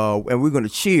 And we're going to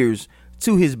cheers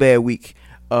to his bad week.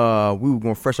 We were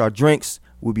going to fresh our drinks.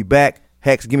 We'll be back.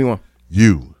 Hex, give me one.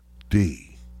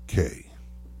 UDK.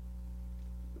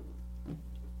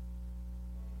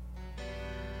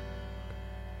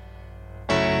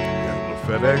 Got a little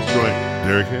FedEx joint.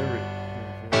 Derrick Henry.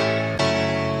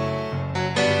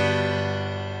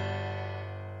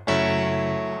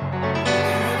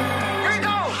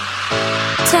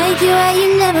 Take you where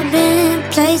you've never been,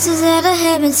 places that I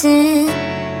haven't seen.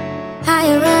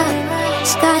 Higher up,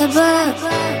 sky above.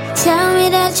 Tell me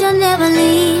that you'll never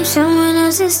leave someone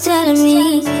else instead of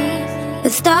me. The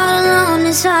thought alone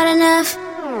is hard enough.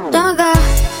 Don't go,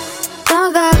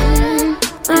 don't go.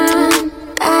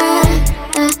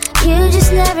 You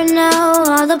just never know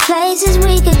all the places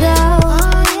we could go.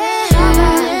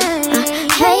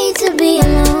 Hate to be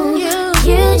alone.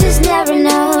 You just never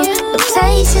know the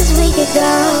places we could go.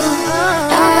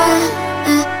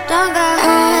 Don't go.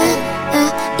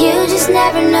 You just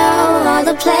never know all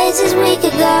the places we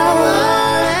could go.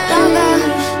 Don't go.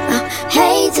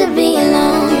 Hate to be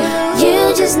alone.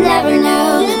 You just never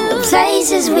know the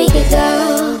places we could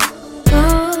go.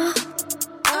 Don't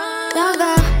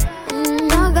go.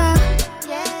 Don't go.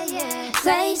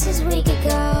 Places we could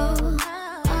go.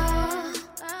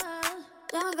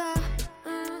 Don't go.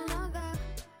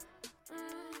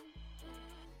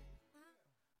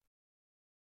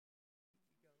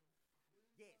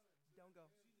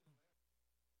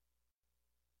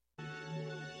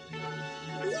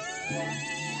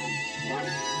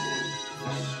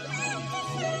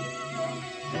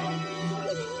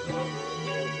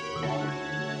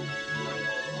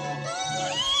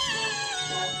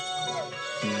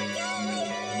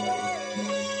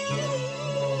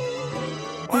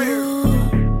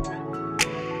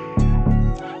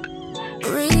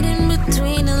 Reading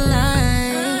between the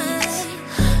lines,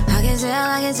 I can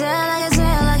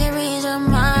tell, read your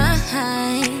mind.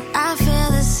 I feel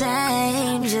the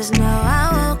same, just know I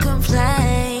won't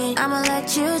complain. I'ma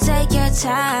let you take your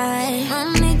time,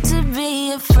 no need to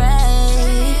be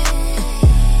afraid.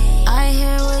 I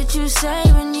hear what you say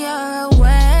when you're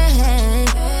away.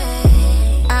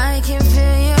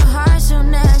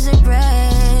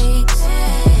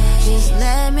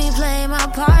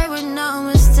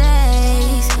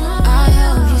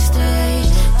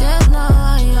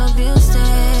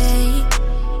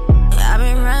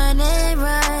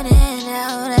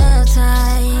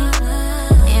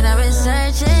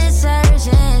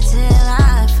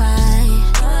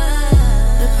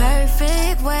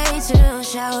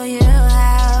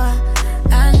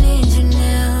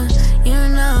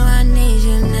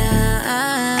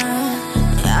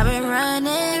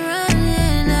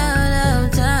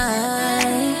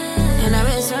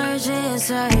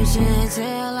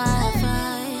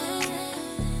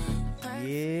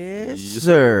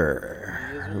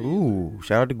 sir. Ooh,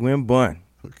 shout out to Gwen Bunn.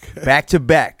 Okay. Back to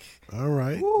back. All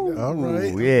right. Ooh, all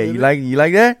right. Yeah, you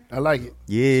like that? I like it.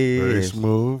 Yeah. Very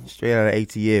smooth. Straight out of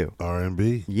ATL.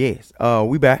 R&B. Yes.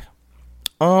 We back.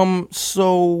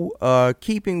 So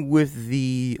keeping with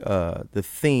the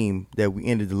theme that we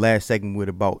ended the last segment with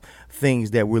about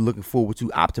things that we're looking forward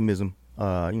to, optimism,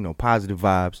 positive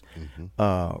vibes.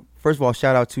 Mm-hmm. First of all,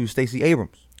 shout out to Stacey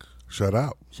Abrams. Shout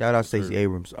out Stacey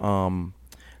Abrams.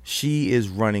 She is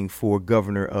running for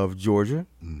governor of Georgia.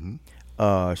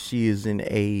 Mm-hmm. She is in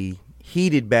a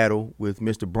heated battle with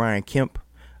Mr. Brian Kemp,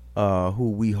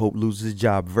 who we hope loses his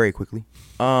job very quickly.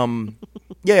 I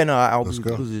hope he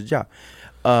loses his job.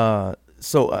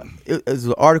 It's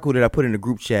an article that I put in the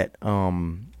group chat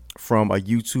from a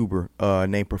YouTuber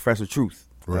named Professor Truth.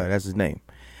 Right. That's his name.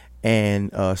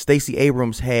 And Stacey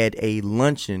Abrams had a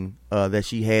luncheon that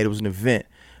she had. It was an event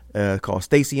called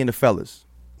Stacey and the Fellas,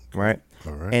 right?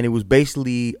 All right. And it was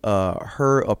basically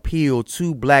her appeal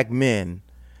to black men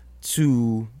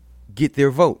to get their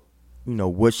vote. You know,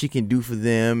 what she can do for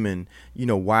them and,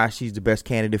 why she's the best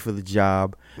candidate for the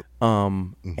job.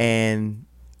 And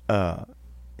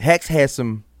Hex had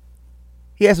some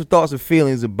thoughts and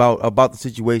feelings about the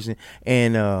situation.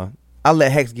 And I'll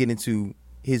let Hex get into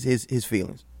his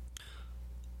feelings.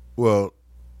 Well,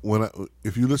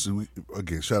 if you listen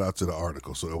again, shout out to the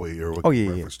article, so that way everyone can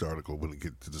reference the article when we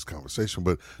get to this conversation.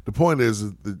 But the point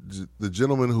is, the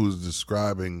gentleman who's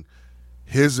describing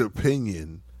his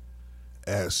opinion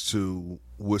as to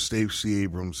what Stacey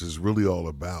Abrams is really all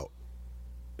about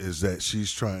is that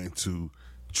she's trying to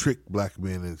trick black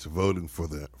men into voting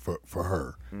for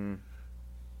her,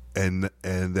 and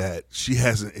that she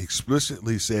hasn't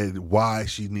explicitly said why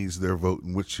she needs their vote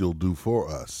and what she'll do for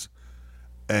us.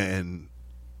 And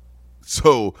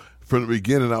so from the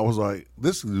beginning, I was like,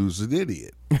 this dude's an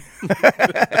idiot.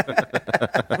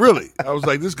 Really. I was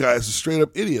like, this guy is a straight up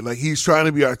idiot. Like, he's trying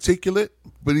to be articulate,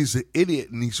 but he's an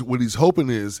idiot. And what he's hoping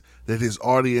is that his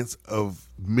audience of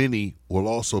many will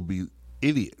also be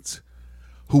idiots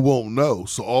who won't know.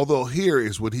 So all they'll hear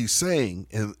is what he's saying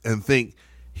and think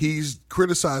he's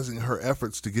criticizing her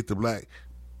efforts to get the black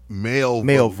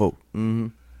male vote. Mm-hmm.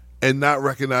 And not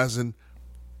recognizing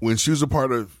when she was a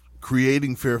part of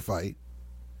creating Fair Fight,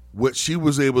 what she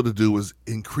was able to do was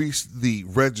increase the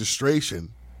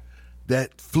registration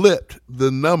that flipped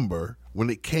the number when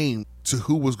it came to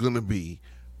who was going to be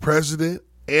president,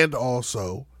 and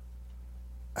also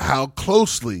how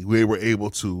closely we were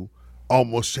able to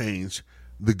almost change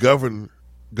the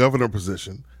governor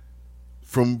position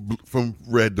from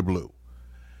red to blue.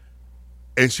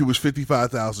 And she was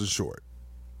 55,000 short.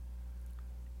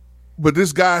 But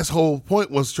this guy's whole point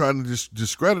was trying to just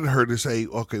discredit her to say,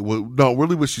 okay, well, no,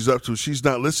 really what she's up to, she's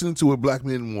not listening to what black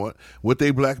men want, what they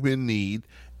black men need,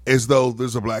 as though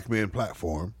there's a black man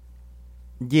platform.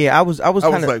 Yeah, I was like, what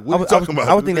are you talking about?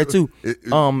 I was thinking that too.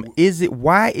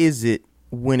 Why is it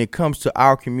when it comes to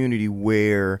our community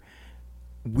where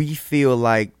we feel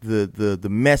like the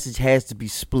message has to be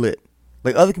split?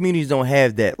 Like, other communities don't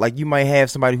have that. Like, you might have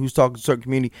somebody who's talking to a certain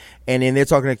community and then they're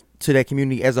talking to that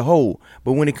community as a whole.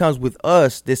 But when it comes with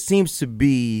us, there seems to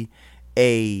be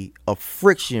a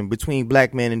friction between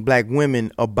black men and black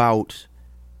women about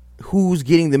who's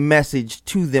getting the message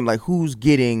to them, like who's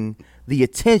getting the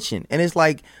attention. And it's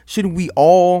like, shouldn't we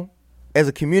all, as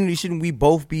a community, shouldn't we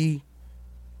both be,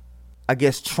 I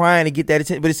guess, trying to get that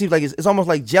attention? But it seems like it's almost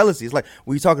like jealousy. It's like,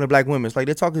 when you're talking to black women, it's like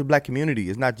they're talking to the black community.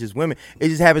 It's not just women. It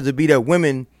just happens to be that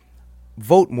women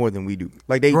vote more than we do.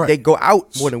 Like, they go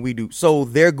out more than we do. So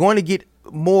they're going to get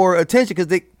more attention because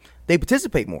they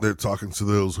participate more. They're talking to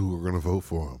those who are going to vote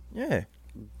for them.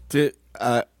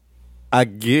 Yeah. I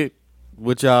get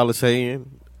what y'all are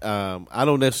saying. I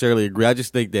don't necessarily agree. I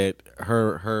just think that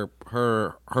her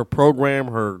program,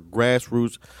 her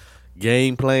grassroots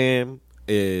game plan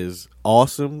is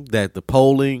awesome. That the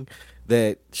polling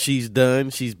that she's done,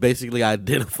 she's basically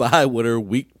identified what her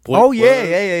weak point was.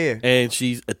 Yeah. And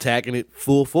she's attacking it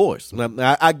full force.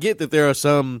 Now, I get that there are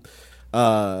some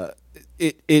there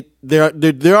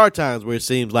are times where it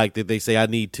seems like that they say I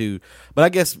need to, but I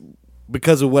guess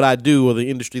because of what I do or the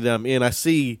industry that I'm in, I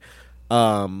see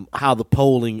how the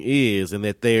polling is, and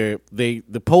that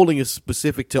the polling is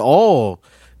specific to all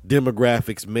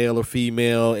demographics, male or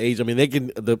female, age. I mean, they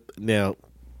can now.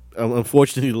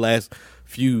 Unfortunately, the last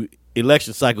few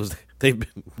election cycles, they've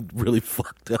been really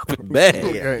fucked up and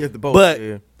bad.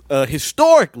 But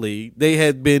historically, they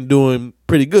had been doing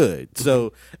pretty good.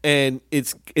 So, and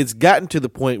it's gotten to the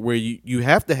point where you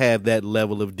have to have that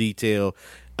level of detail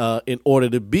in order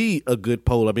to be a good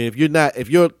poll. I mean, if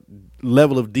your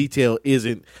level of detail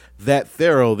isn't that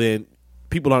thorough, then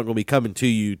people aren't going to be coming to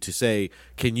you to say,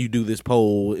 can you do this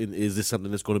poll? And is this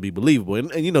something that's going to be believable? And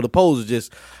the polls are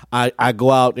just, I go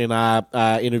out and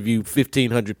I interview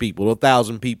 1,500 people,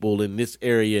 1,000 people in this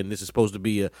area, and this is supposed to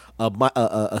be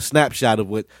a snapshot of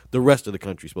what the rest of the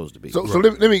country is supposed to be. So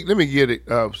let me get it.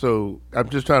 So I'm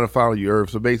just trying to follow you, Irv.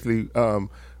 So basically,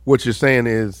 what you're saying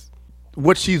is,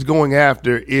 what she's going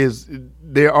after is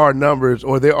there are numbers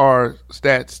or there are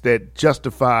stats that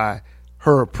justify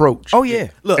her approach. Oh yeah,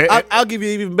 look, I'll give you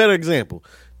an even better example.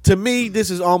 To me, this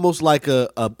is almost like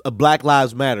a Black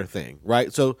Lives Matter thing,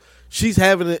 right? So she's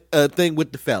having a thing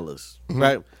with the fellas,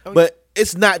 right? But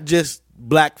it's not just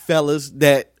black fellas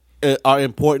that are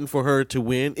important for her to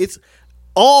win. It's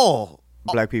all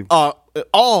black people.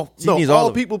 All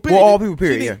people. Period. Well, all people.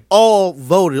 Period. Yeah. All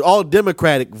voters, all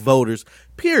Democratic voters.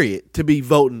 Period. To be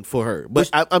voting for her. But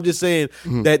I'm just saying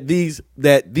that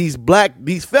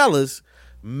these fellas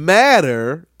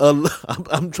matter.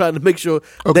 I'm trying to make sure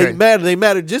they matter. They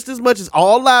matter just as much as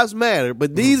all lives matter.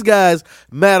 But these guys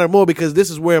matter more because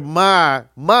this is where my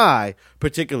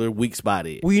particular weak spot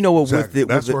is. Well, you know what? Exactly.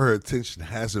 That's where her attention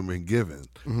hasn't been given,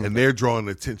 and they're drawing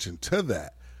attention to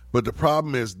that. But the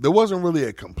problem is there wasn't really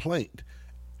a complaint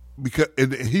because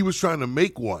and he was trying to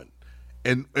make one.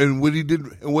 And what he did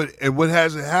and what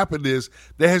hasn't happened is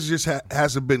there has just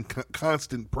hasn't been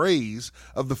constant praise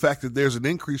of the fact that there's an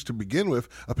increase to begin with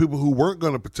of people who weren't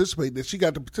going to participate that she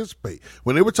got to participate.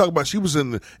 When they were talking about she was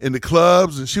in the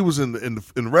clubs and she was in the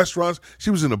restaurants,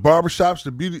 she was in the barbershops,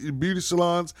 the beauty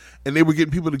salons, and they were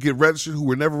getting people to get registered who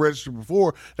were never registered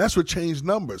before. That's what changed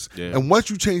numbers. Yeah. And once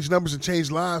you change numbers and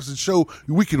change lives and show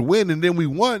we can win, and then we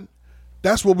won.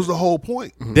 That's what was the whole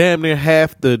point. Damn near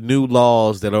half the new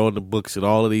laws that are on the books in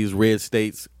all of these red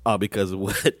states are because of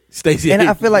what Stacey. And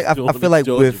I feel like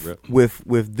Georgia,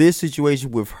 with this situation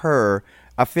with her,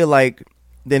 I feel like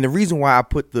then the reason why I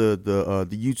put the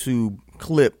YouTube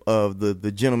clip of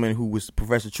the gentleman who was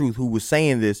Professor Truth who was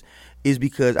saying this is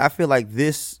because I feel like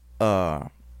this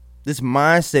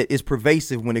mindset is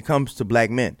pervasive when it comes to black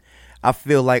men. I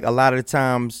feel like a lot of the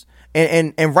times.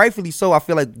 And rightfully so, I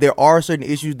feel like there are certain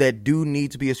issues that do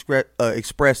need to be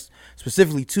expressed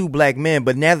specifically to black men.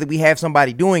 But now that we have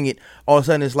somebody doing it, all of a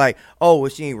sudden it's like, oh, well,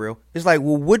 she ain't real. It's like,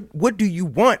 well, what do you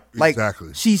want? Like,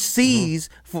 exactly. She sees,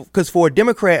 because for a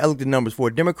Democrat, I looked at the numbers, for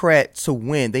a Democrat to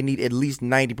win, they need at least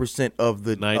 90% of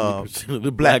the 90% of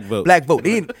the black vote. Black vote.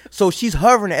 So she's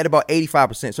hovering at about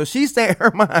 85%. So she's saying in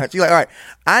her mind, she's like, all right,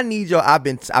 I need y'all. I've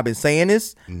been saying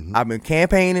this. I've been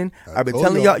campaigning. I've been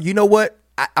telling y'all, you know what?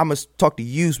 I'm going to talk to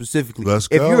you specifically. Let's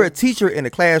go. If you're a teacher in a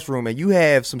classroom and you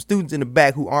have some students in the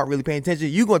back who aren't really paying attention,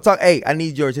 you're going to talk, hey, I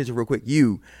need your attention real quick.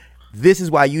 This is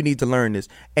why you need to learn this.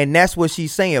 And that's what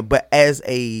she's saying. But as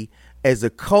a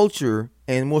culture,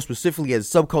 and more specifically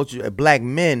as a subculture of black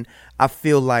men, I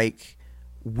feel like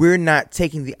we're not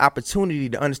taking the opportunity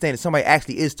to understand that somebody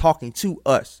actually is talking to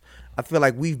us. I feel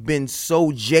like we've been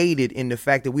so jaded in the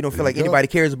fact that we don't feel like anybody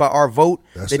cares about our vote.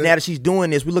 Now that she's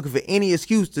doing this, we're looking for any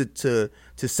excuse to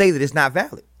say that it's not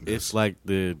valid. It's like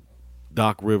the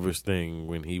Doc Rivers thing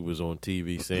when he was on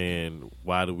TV saying,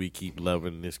 why do we keep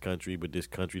loving this country, but this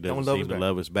country doesn't seem to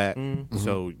love us back? Mm-hmm.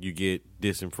 So you get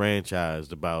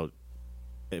disenfranchised about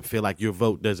and feel like your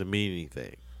vote doesn't mean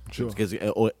anything. Sure. Because,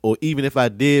 or even if I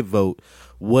did vote,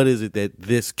 what is it that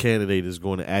this candidate is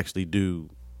going to actually do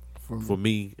for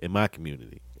me and my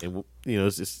community? And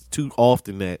it's just too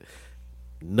often that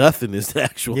nothing is the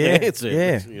actual answer.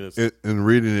 Yeah. In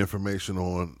reading information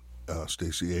on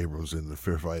Stacey Abrams and the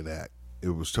Fair Fight Act, it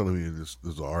was telling me there's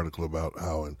an article about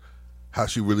how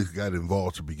she really got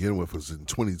involved to begin with was in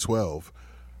 2012.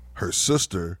 Her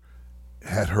sister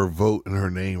had her vote and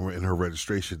her name and her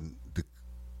registration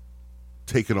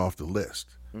taken off the list.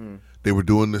 They were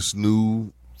doing this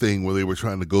new thing where they were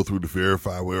trying to go through to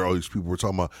verify where all these people were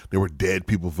talking about. There were dead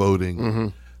people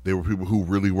voting. There were people who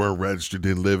really weren't registered,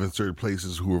 didn't live in certain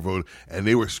places who were voting, and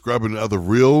they were scrubbing other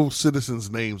real citizens'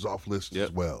 names off lists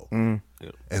as well.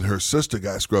 Yep. And her sister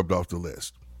got scrubbed off the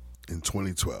list in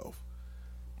 2012.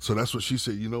 So that's what she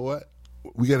said, you know what?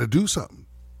 We got to do something.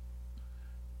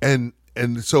 And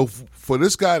so for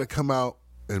this guy to come out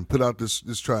and put out this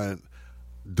try and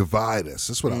divide us.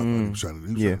 That's what I was trying to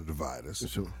do. He was trying to divide us.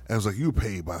 Sure. And I was like, you were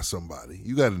paid by somebody.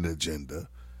 You got an agenda.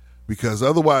 Because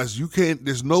otherwise you can't,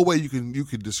 there's no way you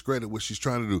can discredit what she's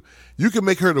trying to do. You can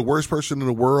make her the worst person in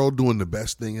the world doing the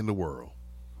best thing in the world.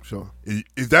 Sure.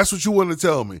 If that's what you want to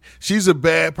tell me, she's a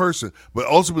bad person, but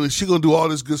ultimately she's going to do all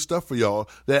this good stuff for y'all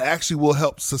that actually will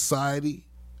help society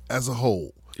as a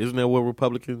whole. Isn't that what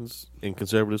Republicans and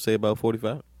conservatives say about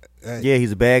 45? Hey. Yeah,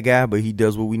 he's a bad guy, but he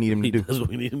does what we need him to do. Does what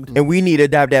we need him to do. And we need to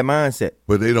adopt that mindset.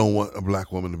 But they don't want a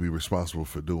black woman to be responsible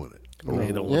for doing it.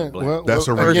 They don't want black. Well, That's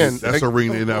a ring. again, That's a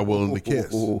ring they're not willing to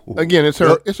kiss. Again, it's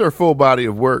her full body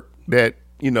of work that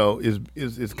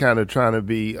is kind of trying to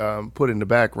be put in the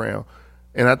background,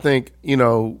 and I think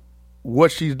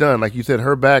what she's done, like you said,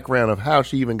 her background of how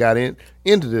she even got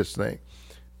into this thing,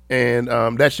 and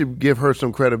that should give her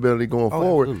some credibility going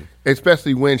forward, absolutely.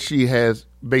 Especially when she has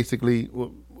basically.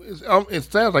 It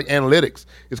sounds like analytics.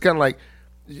 It's kind of like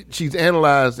she's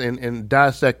analyzed and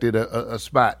dissected a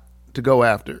spot to go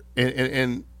after,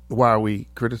 and why are we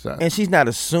criticizing? And she's not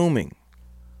assuming,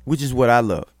 which is what I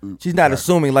love. She's not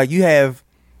assuming. Like you have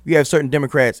certain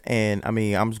Democrats, and I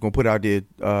mean, I'm just gonna put it out there,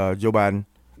 Joe Biden.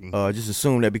 Just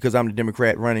assume that because I'm the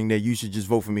Democrat running, that you should just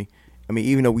vote for me. I mean,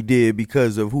 even though we did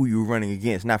because of who you were running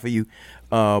against, not for you.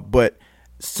 But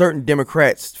certain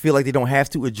Democrats feel like they don't have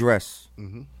to address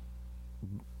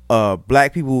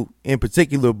black people in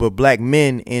particular, but black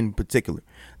men in particular.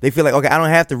 They feel like, okay, I don't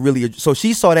have to really. So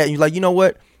she saw that and you're like, you know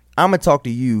what? I'm going to talk to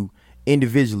you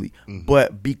individually.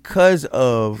 But because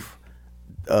of,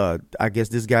 I guess,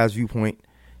 this guy's viewpoint,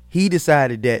 he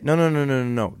decided that,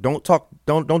 no. Don't talk.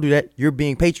 Don't do that. You're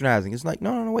being patronizing. It's like,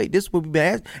 no, wait. This is what we've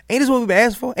been asked. Ain't this what we've been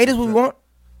asked for? Ain't this what we want?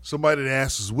 Somebody that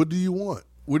asks us, what do you want?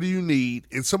 What do you need?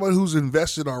 And somebody who's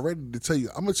invested already to tell you,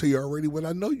 I'm going to tell you already what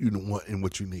I know you want and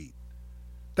what you need.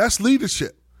 That's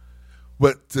leadership.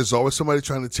 But there's always somebody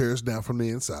trying to tear us down from the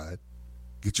inside.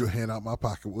 Get your hand out my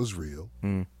pocket was real.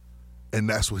 And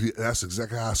that's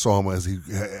exactly how I saw him as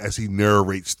he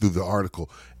narrates through the article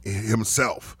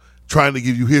himself, trying to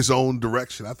give you his own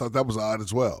direction. I thought that was odd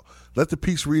as well. Let the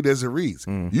piece read as it reads.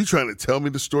 You trying to tell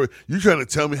me the story. You trying to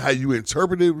tell me how you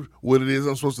interpreted what it is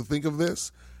I'm supposed to think of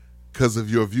this because of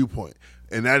your viewpoint.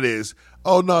 And that is,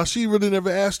 oh, no, she really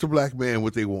never asked a black man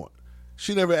what they want.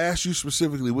 She never asked you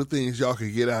specifically what things y'all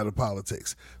could get out of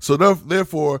politics. So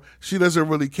therefore, she doesn't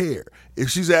really care. If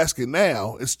she's asking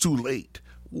now, it's too late.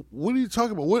 What are you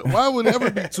talking about? Why would it ever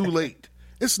be too late?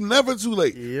 It's never too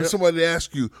late for somebody to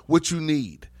ask you what you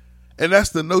need. And that's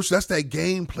the notion. That's that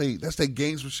gameplay. That's that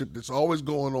gamesmanship that's always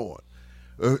going on.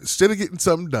 Instead of getting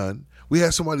something done, we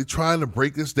have somebody trying to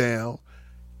break us down,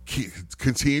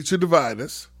 continue to divide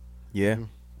us. Yeah.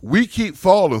 We keep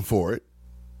falling for it.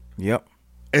 Yep.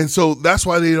 And so that's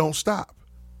why they don't stop.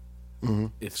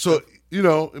 So,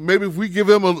 maybe if we give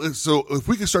them if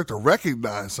we can start to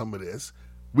recognize some of this,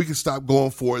 we can stop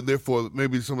going for it. And therefore,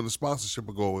 maybe some of the sponsorship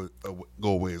will go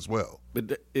away as well.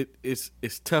 But it's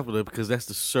tougher because that's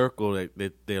the circle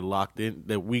that they're locked in,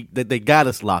 that they got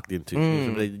us locked into.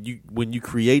 When you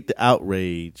create the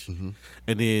outrage, and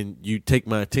then you take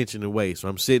my attention away. So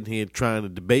I'm sitting here trying to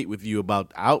debate with you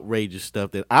about outrageous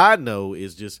stuff that I know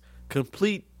is just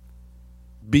complete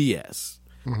BS,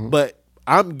 but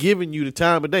I'm giving you the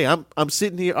time of day. I'm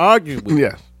sitting here arguing with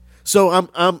you. So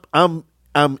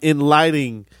I'm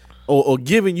enlightening or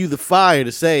giving you the fire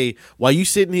to say while you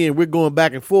sitting here and we're going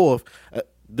back and forth.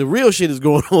 The real shit is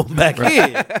going on back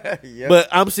here, but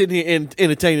I'm sitting here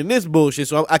entertaining this bullshit,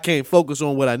 so I can't focus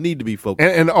on what I need to be focused.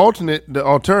 And the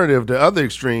alternative, the other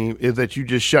extreme is that you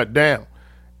just shut down,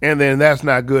 and then that's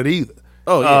not good either.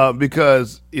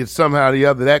 Because it's somehow or the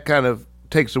other that kind of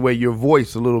takes away your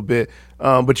voice a little bit,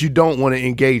 but you don't want to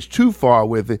engage too far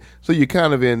with it, so you're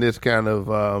kind of in this kind of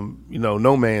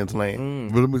no man's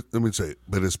land. But let me say,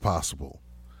 but it's possible.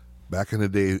 Back in the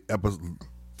day,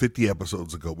 50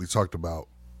 episodes ago, we talked about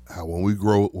how when we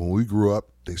grew up,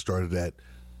 they started that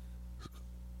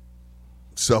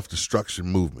self-destruction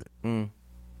movement.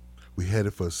 We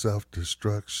headed for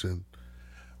self-destruction.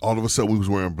 All of a sudden, we was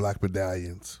wearing black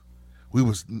medallions. We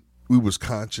was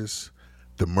conscious.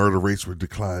 The murder rates were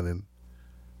declining.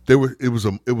 It was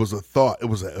a thought. It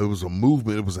was a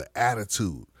movement. It was an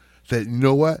attitude that, you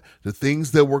know what, the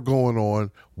things that were going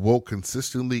on won't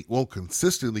consistently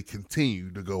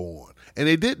continue to go on, and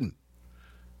they didn't.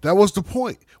 That was the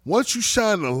point. Once you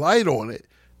shine a light on it,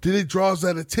 then it draws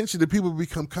that attention that people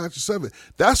become conscious of it.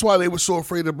 That's why they were so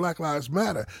afraid of Black Lives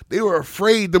Matter. They were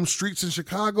afraid them streets in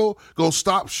Chicago gonna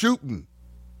stop shooting.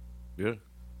 Yeah.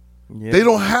 They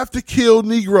don't have to kill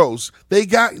Negroes. They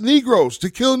got Negroes to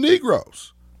kill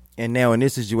Negroes. And now in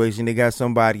this situation, they got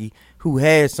somebody who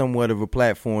has somewhat of a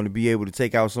platform to be able to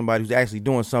take out somebody who's actually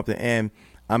doing something. And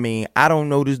I mean, I don't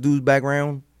know this dude's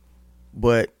background,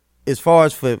 but as far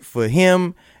as for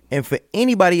him and for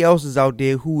anybody else out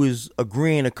there who is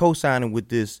agreeing or co-signing with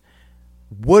this,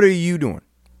 what are you doing?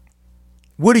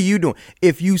 What are you doing?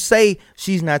 If you say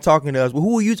she's not talking to us, well,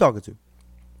 who are you talking to?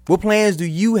 What plans do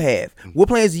you have? What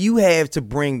plans do you have to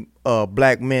bring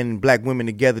black men and black women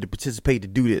together to participate to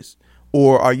do this?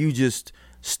 Or are you just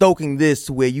stoking this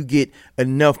to where you get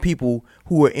enough people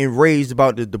who are enraged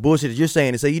about the bullshit that you're saying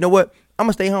and say, you know what, I'm going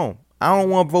to stay home. I don't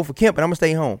want to vote for Kemp, but I'm going to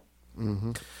stay home.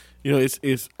 Mm-hmm. You know,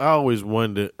 it's I always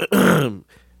wonder.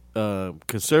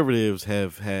 Conservatives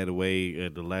have had a way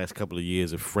in the last couple of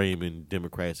years of framing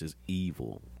Democrats as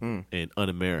evil and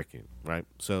un-American, right?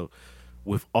 So,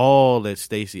 with all that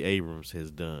Stacey Abrams has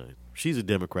done, she's a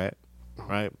Democrat,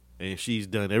 right? And she's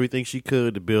done everything she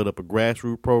could to build up a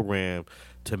grassroots program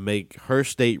to make her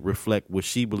state reflect what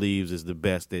she believes is the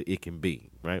best that it can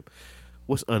be, right?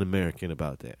 What's un-American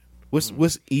about that?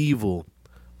 What's evil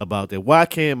about that? Why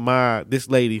can't this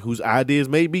lady, whose ideas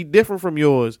may be different from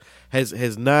yours,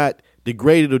 has not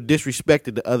degraded or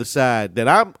disrespected the other side that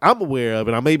I'm aware of,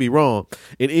 and I may be wrong,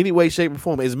 in any way, shape, or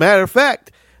form? As a matter of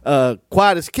fact,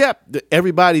 quiet as kept,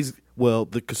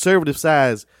 the conservative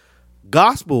side's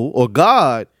gospel or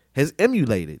God has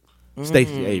emulated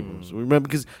Stacey Abrams. Remember,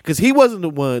 because he wasn't the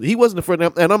one, he wasn't the first,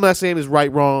 and I'm not saying it's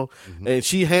right, wrong, and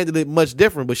she handled it much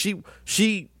different, but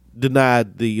she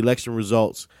denied the election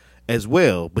results as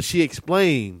well, but she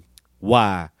explained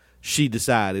why she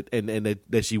decided and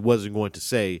that she wasn't going to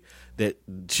say that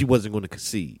she wasn't going to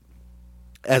concede,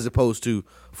 as opposed to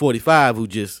 45 who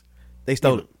just they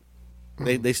stole it.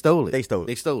 They stole it. They stole it.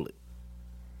 They stole it.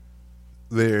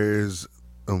 There's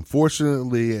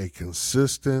unfortunately a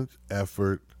consistent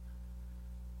effort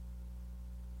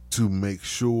to make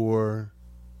sure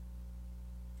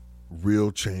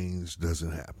real change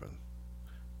doesn't happen.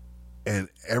 And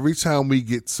every time we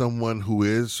get someone who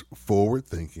is forward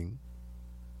thinking,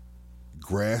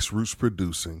 grassroots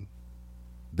producing,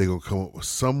 they're going to come up with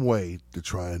some way to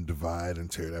try and divide and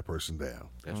tear that person down.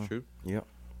 That's true. Yep.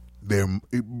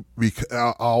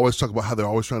 I always talk about how they're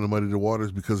always trying to muddy the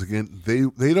waters because, again,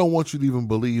 they don't want you to even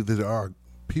believe that there are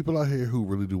people out here who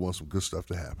really do want some good stuff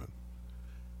to happen.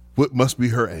 What must be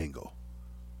her angle?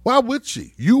 Why would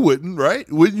she? You wouldn't, right?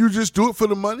 Wouldn't you just do it for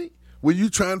the money? Would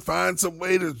you try and find some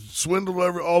way to swindle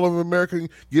all of America and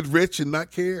get rich and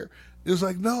not care? It's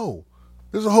like, no.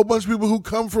 There's a whole bunch of people who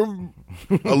come from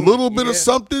a little bit of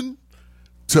something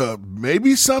to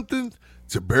maybe something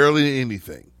to barely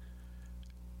anything.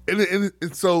 And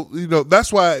so,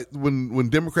 that's why when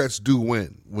Democrats do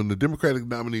win, when the Democratic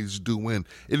nominees do win,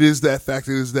 it is that fact.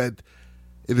 It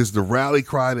is the rally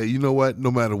cry that, you know what,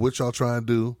 no matter what y'all try and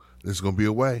do, there's going to be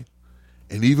a way.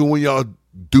 And even when y'all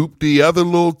dupe the other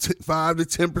little 5 to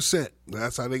 10%,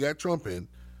 that's how they got Trump in.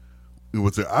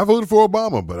 I voted for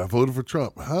Obama, but I voted for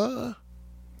Trump. Huh?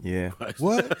 Yeah.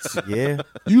 What? Yeah.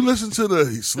 You listened to the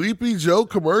Sleepy Joe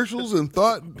commercials and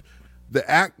thought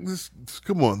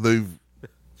the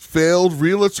failed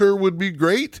realtor would be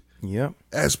great? Yep.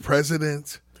 As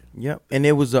president? Yep. And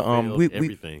it was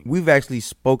we've actually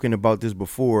spoken about this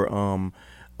before,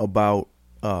 about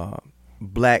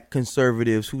black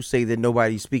conservatives who say that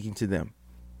nobody's speaking to them.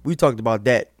 We talked about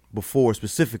that before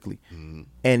specifically. Mm-hmm.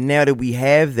 And now that we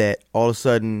have that, all of a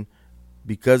sudden,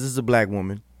 because it's a black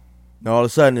woman, all of a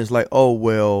sudden it's like, oh,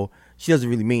 well, she doesn't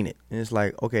really mean it. And it's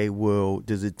like, okay, well,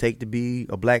 does it take to be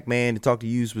a black man to talk to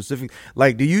you specifically?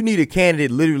 Like, do you need a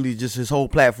candidate literally just his whole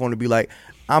platform to be like,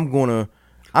 I'm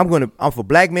for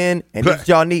black men, and this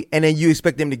y'all need, and then you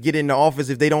expect them to get in the office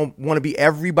if they don't want to be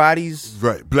everybody's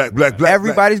right, black,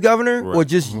 everybody's governor, right, or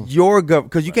just your governor?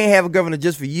 Because you can't have a governor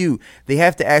just for you. They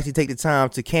have to actually take the time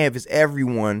to canvass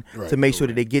everyone to make sure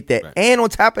that they get that. Right. And on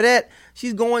top of that,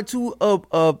 she's going to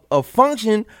a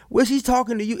function where she's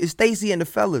talking to you. It's Stacey and the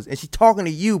fellas, and she's talking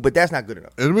to you, but that's not good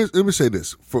enough. And let me say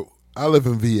this: I live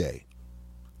in VA.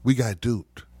 We got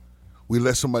duped. We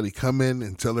let somebody come in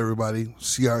and tell everybody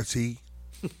CRT.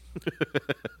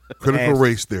 Critical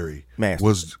race theory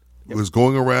was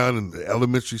going around in the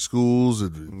elementary schools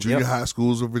and the junior high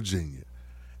schools of Virginia,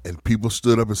 and people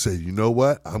stood up and said, "You know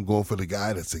what? I'm going for the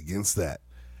guy that's against that,"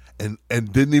 and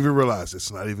didn't even realize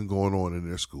it's not even going on in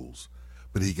their schools,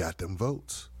 but he got them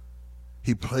votes.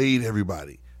 He played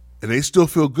everybody, and they still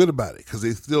feel good about it because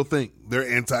they still think they're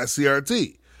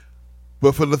anti-CRT,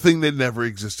 but for the thing that never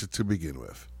existed to begin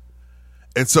with,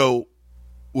 and so.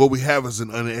 What we have is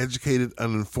an uneducated,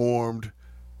 uninformed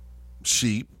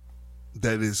sheep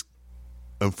that is,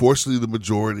 unfortunately, the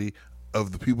majority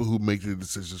of the people who make the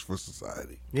decisions for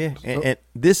society. Yeah, and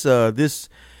this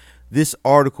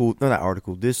article,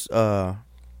 this is a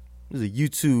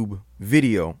YouTube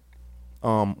video.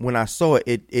 When I saw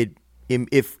it,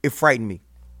 it frightened me.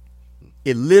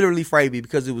 It literally frightened me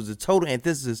because it was a total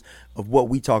antithesis of what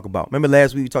we talk about. Remember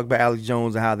last week we talked about Alex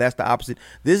Jones and how that's the opposite.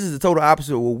 This is the total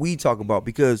opposite of what we talk about,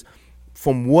 because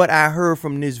from what I heard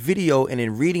from this video and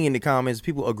then reading in the comments,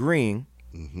 people agreeing,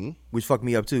 which fucked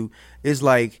me up too, it's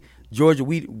like, Georgia,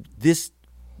 this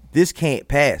can't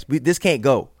pass. This can't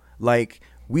go. Like,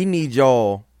 we need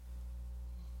y'all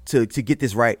to get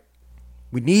this right.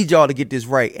 We need y'all to get this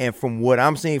right. And from what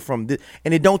I'm seeing from this,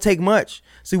 and it don't take much.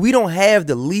 See, we don't have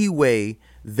the leeway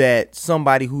that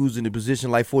somebody who's in a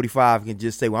position like 45 can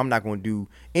just say, well, I'm not going to do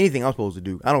anything I'm supposed to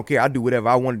do. I don't care. I'll do whatever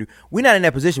I want to do. We're not in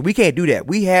that position. We can't do that.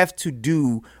 We have to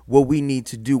do what we need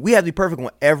to do. We have to be perfect on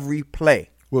every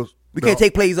play. Well, we can't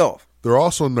take plays off. They're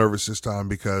also nervous this time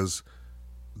because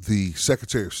the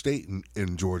Secretary of State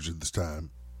in Georgia this time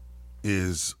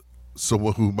is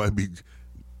someone who might be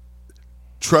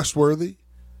trustworthy,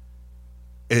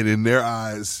 and in their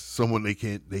eyes, someone they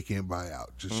can't buy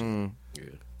out.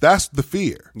 That's the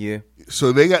fear. Yeah.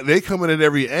 So they come in at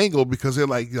every angle because they're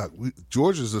like,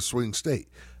 Georgia's a swing state.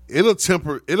 It'll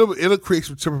create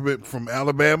some temperament from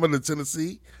Alabama to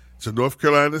Tennessee to North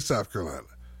Carolina to South Carolina.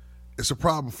 It's a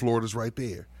problem. Florida's right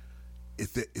there.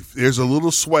 If there's a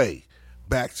little sway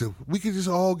back to we can just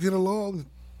all get along,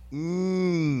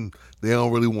 they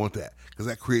don't really want that because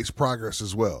that creates progress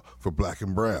as well for black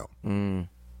and brown.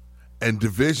 And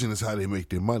division is how they make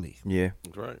their money. Yeah,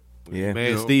 that's right. Yeah,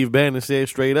 man. Steve Bannon said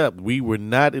straight up, we were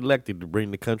not elected to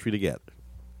bring the country together.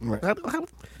 Right.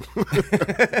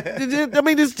 I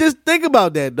mean, just think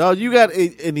about that, dog. You got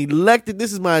an elected.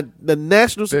 This is the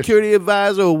national security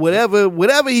advisor or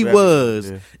whatever he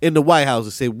was in the White House,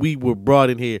 and said we were brought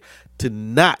in here to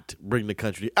not bring the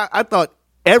country. I thought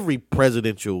every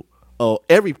president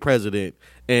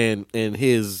and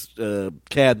his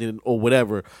cabinet or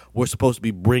whatever were supposed to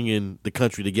be bringing the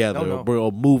country together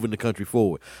or moving the country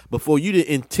forward. Before you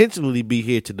to intentionally be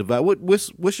here to divide,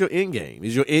 what's your end game?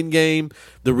 Is your end game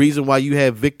the reason why you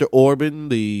have Viktor Orban,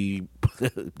 the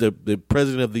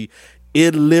president of the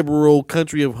illiberal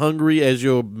country of Hungary, as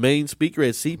your main speaker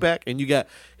at CPAC, and you got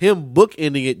him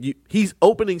bookending it? He's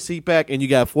opening CPAC, and you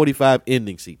got 45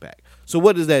 ending CPAC. So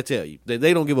what does that tell you? That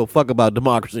they don't give a fuck about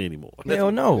democracy anymore.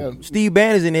 Hell no. Yeah. Steve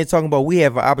Bannon's in there talking about we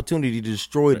have an opportunity to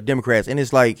destroy the Democrats. And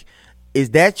it's like,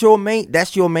 that's your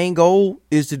main goal,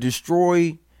 is to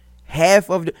destroy half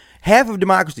of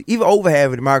democracy, even over half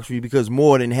of democracy, because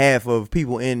more than half of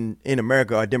people in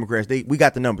America are Democrats. We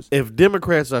got the numbers. If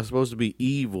Democrats are supposed to be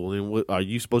evil, then what, are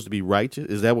you supposed to be righteous?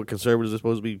 Is that what conservatives are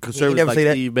supposed to be? Conservatives like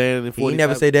Steve Bannon and 45? He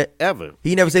never said that. Ever.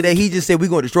 He never said that. He just said we're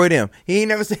going to destroy them. He ain't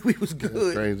never said we was good.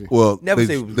 That's crazy. Well,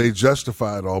 they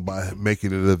justify it all by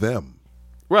making it a them.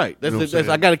 Right. That's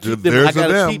I got to keep them. I got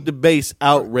to keep the base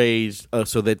outraged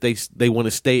so that they want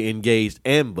to stay engaged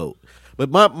and vote. But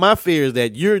my fear is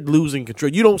that you're losing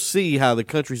control. You don't see how the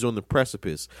country's on the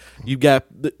precipice. You got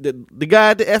the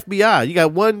guy at the FBI. You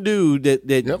got one dude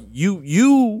that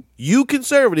you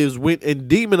conservatives went and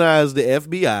demonized the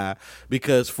FBI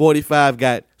because 45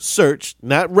 got searched,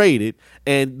 not raided,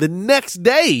 and the next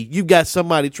day you got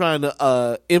somebody trying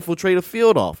to infiltrate a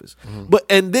field office.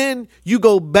 And then you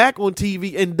go back on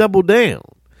TV and double down.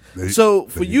 So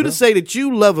for you to say that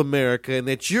you love America and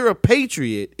that you're a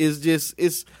patriot is just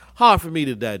it's hard for me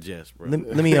to digest, bro. Let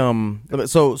me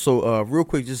real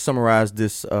quick, just summarize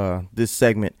this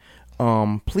segment.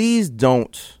 Please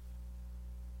don't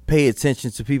pay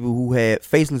attention to people who have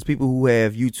faceless people who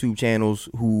have YouTube channels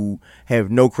who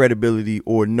have no credibility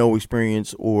or no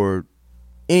experience or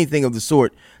anything of the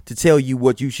sort to tell you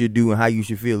what you should do and how you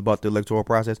should feel about the electoral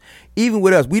process. Even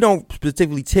with us, we don't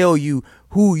specifically tell you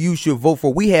who you should vote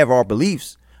for. We have our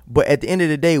beliefs, but at the end of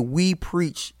the day, we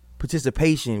preach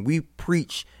participation. We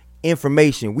preach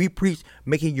information. We preach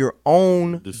making your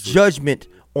own judgment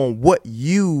on what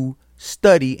you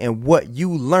study and what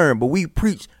you learn. But we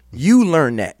preach you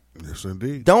learn that. Yes,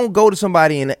 indeed. Don't go to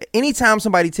somebody, and anytime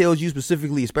somebody tells you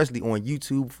specifically, especially on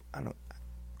YouTube,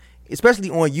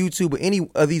 or any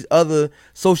of these other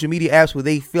social media apps where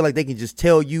they feel like they can just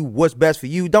tell you what's best for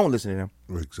you, don't listen to them.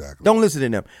 Exactly. Don't listen to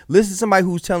them. Listen to somebody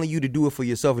who's telling you to do it for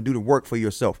yourself and do the work for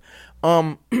yourself.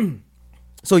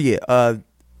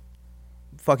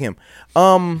 Fuck him.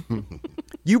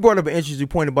 You brought up an interesting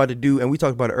point about the dude, and we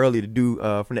talked about it earlier, the dude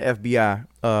from the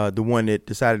FBI, the one that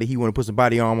decided that he wanted to put some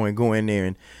body armor and go in there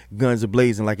and guns are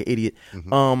blazing like an idiot.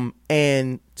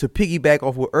 And to piggyback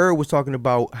off what was talking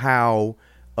about, how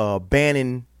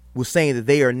Bannon was saying that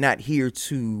they are not here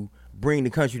to bring the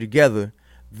country together.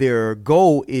 Their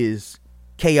goal is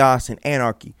chaos and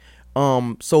anarchy.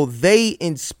 So they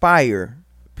inspire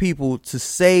people to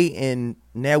say, and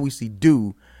now we see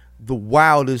do, the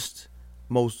wildest,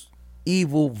 most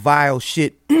evil, vile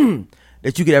shit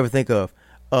that you could ever think of.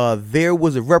 There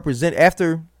was a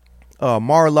after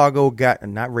Mar-a-Lago got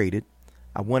not raided.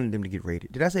 I wanted them to get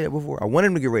raided. Did I say that before? I wanted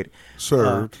them to get raided.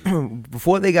 Served.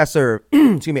 Before they got served,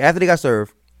 excuse me, after they got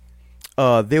served,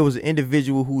 there was an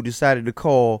individual who decided to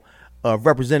call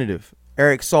Representative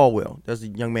Eric Swalwell. That's the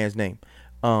young man's name.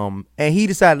 And he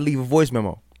decided to leave a voice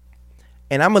memo.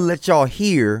 And I'm going to let y'all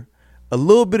hear a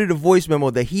little bit of the voice memo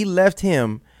that he left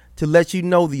him to let you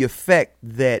know the effect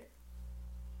that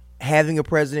having a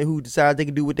president who decides they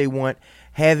can do what they want,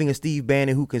 having a Steve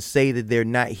Bannon who can say that they're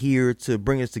not here to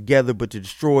bring us together but to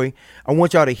destroy. I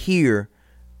want y'all to hear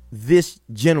this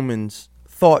gentleman's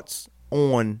thoughts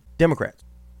on Democrats.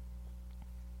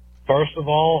 First of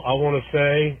all, I want to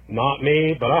say, not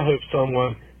me, but I hope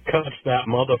someone cuts that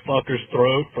motherfucker's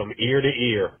throat from ear to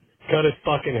ear. Cut his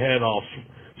fucking head off.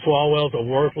 Swalwell's a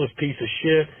worthless piece of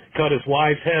shit. Cut his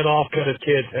wife's head off. Cut his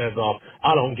kids' heads off.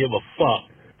 I don't give a fuck.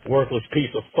 Worthless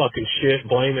piece of fucking shit,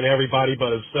 blaming everybody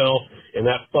but himself, and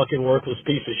that fucking worthless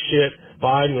piece of shit,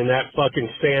 Biden and that fucking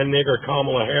sand nigger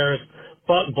Kamala Harris.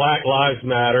 Fuck Black Lives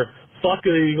Matter. Fuck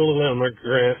illegal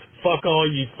immigrants. Fuck all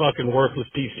you fucking worthless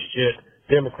piece of shit.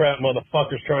 Democrat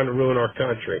motherfuckers trying to ruin our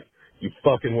country. You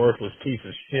fucking worthless piece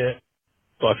of shit.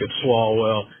 Fucking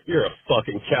Swalwell. You're a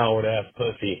fucking coward-ass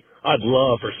pussy. I'd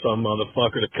love for some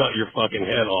motherfucker to cut your fucking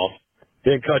head off.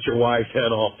 Then cut your wife's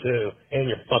head off, too. And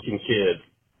your fucking kids.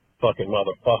 Fucking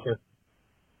motherfucker.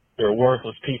 You're a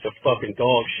worthless piece of fucking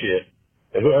dog shit.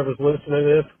 And whoever's listening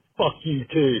to this, fuck you,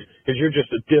 too. Because you're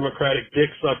just a Democratic dick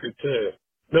sucker, too.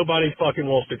 Nobody fucking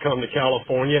wants to come to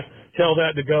California. Tell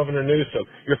that to Governor Newsom.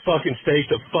 Your fucking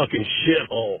state's a fucking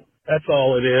shithole. That's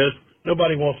all it is.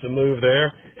 Nobody wants to move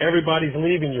there. Everybody's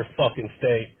leaving your fucking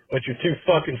state. But you're too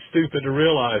fucking stupid to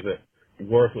realize it. You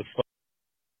worthless fuck.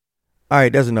 All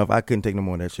right, that's enough. I couldn't take no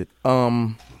more of that shit.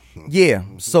 Yeah,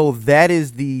 so that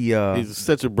is the... He's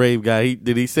such a brave guy.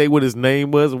 Did he say what his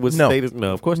name was or what status?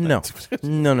 No, of course not.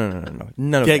 No.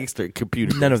 None of Gangster that.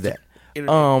 computer. None of that.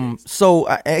 So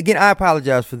again, I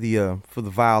apologize for the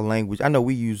vile language. I know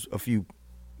we use a few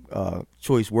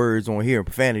choice words on here,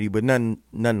 profanity, but nothing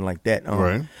like that.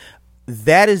 Right.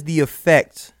 That is the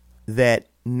effect that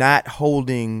not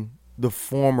holding the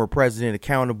former president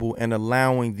accountable and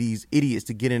allowing these idiots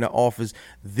to get into office.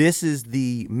 This is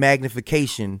the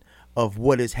magnification of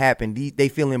what has happened. They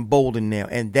feel emboldened now,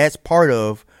 and that's part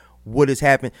of what has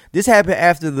happened. This happened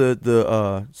after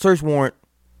the search warrant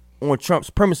on Trump's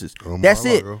premises. That's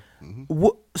it. Mm-hmm.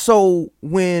 So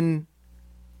when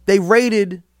they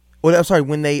raided, when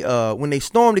they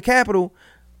stormed the Capitol,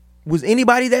 was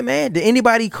anybody that mad? Did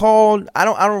anybody call?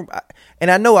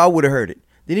 And I know I would have heard it.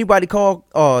 Did anybody call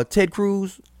Ted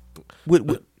Cruz with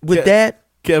that?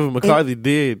 Kevin McCarthy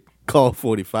did call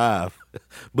 45,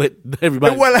 but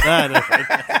everybody.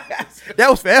 That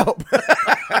was for help.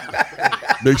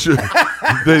 Make sure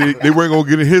they weren't gonna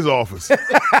get in his office.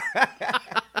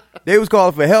 They was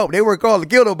calling for help. They weren't calling to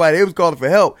kill nobody. They was calling for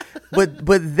help.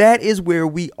 But that is where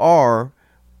we are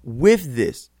with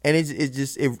this, and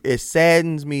it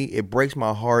saddens me. It breaks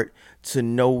my heart to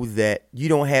know that you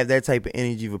don't have that type of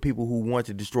energy for people who want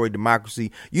to destroy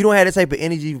democracy. You don't have that type of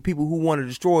energy for people who want to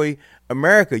destroy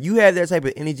America. You have that type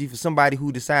of energy for somebody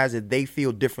who decides that they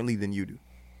feel differently than you do.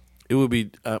 It would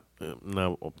be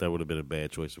no, that would have been a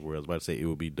bad choice of words. I was about to say it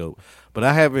would be dope, but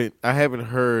I haven't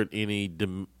heard any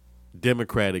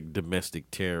Democratic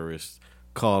domestic terrorists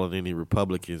calling any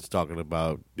Republicans talking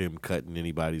about them cutting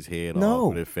anybody's head off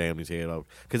or their family's head off,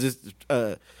 because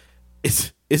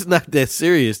it's not that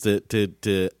serious to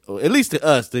at least to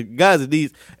us, the guys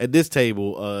at this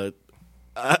table.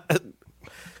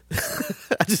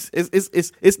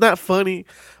 It's not funny,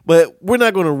 but we're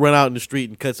not going to run out in the street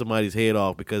and cut somebody's head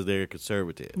off because they're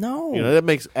conservative. No, that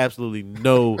makes absolutely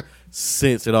no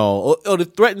sense at all, or to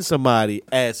threaten somebody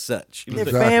as such. Their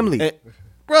family. And,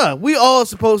 bruh, we all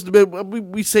supposed to be.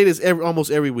 We say this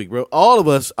almost every week, bro. All of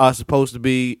us are supposed to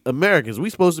be Americans. We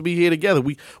supposed to be here together.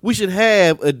 We should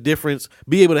have a difference,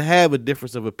 be able to have a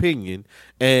difference of opinion,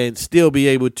 and still be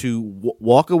able to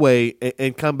walk away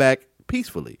and come back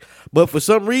peacefully. But for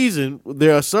some reason,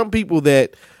 there are some people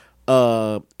that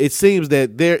it seems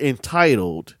that they're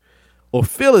entitled or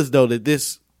feel as though that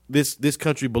this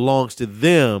country belongs to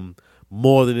them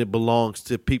more than it belongs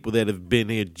to people that have been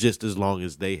here just as long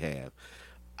as they have.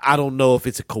 I don't know if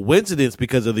it's a coincidence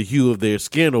because of the hue of their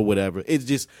skin or whatever. It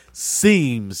just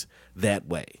seems that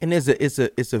way. And it's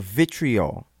a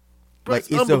vitriol. Bro,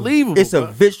 like it's unbelievable.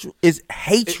 It's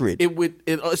hatred.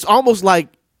 It's almost like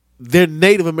they're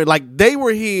Native American. Like they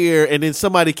were here and then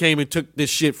somebody came and took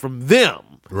this shit from them.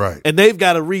 Right. And they've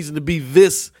got a reason to be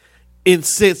this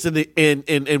incensed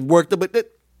and worked up. But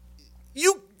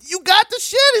you got the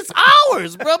shit. It's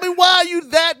ours, bro. I mean, why are you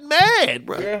that mad,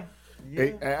 bro? Yeah.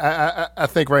 I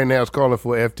think right now it's calling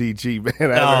for FTG,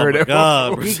 man. I haven't heard that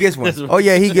God. before. He gets one. Oh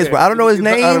yeah, he gets one. I don't know his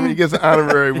name. He gets an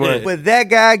honorary one. But that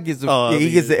guy gets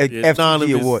he gets an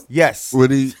FTG award. Yes.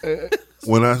 When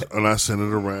I sent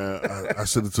it around, I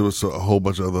sent it to a whole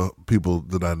bunch of other people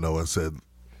that I know and said,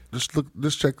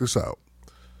 just check this out.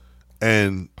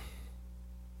 And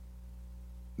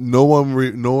no one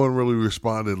really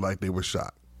responded like they were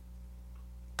shocked,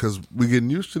 because we're getting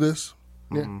used to this.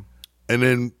 Yeah. And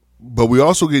then, but we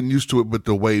also getting used to it. But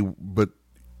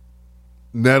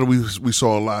now that we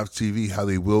saw on live TV how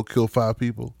they will kill 5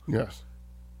 people. Yes.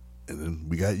 And then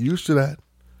we got used to that.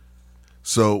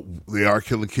 So they are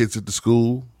killing kids at the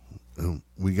school, and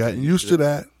we got used to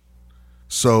that.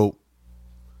 So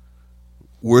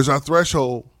where's our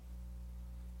threshold?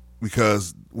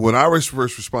 Because when I was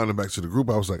first responding back to the group,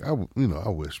 I was like, I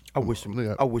wish a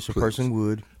person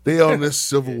would. They on this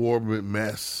Civil War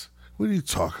mess. What are you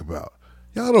talking about?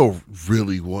 Y'all don't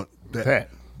really want that.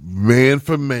 Man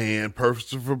for man,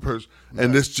 person for person,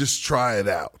 and let's just try it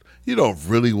out. You don't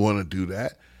really want to do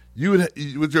that.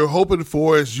 What you're hoping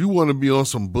for is you want to be on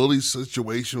some bully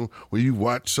situation where you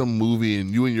watch some movie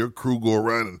and you and your crew go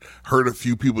around and hurt a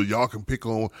few people y'all can pick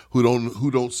on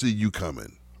who don't see you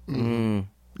coming. Mm-hmm.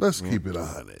 Let's keep it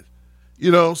 100.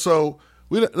 So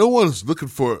no one's looking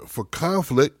for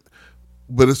conflict,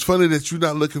 but it's funny that you're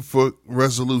not looking for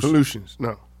solutions.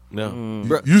 No.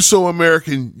 You so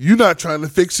American, you're not trying to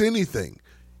fix anything.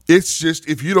 It's just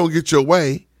if you don't get your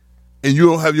way, and you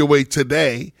don't have your way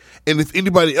today, and if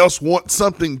anybody else wants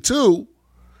something too,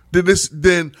 then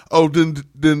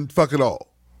fuck it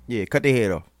all. Yeah, cut their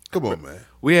head off. Come on, man.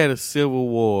 We had a civil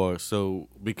war,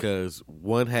 because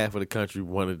one half of the country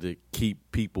wanted to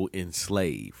keep people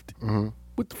enslaved. Mm-hmm.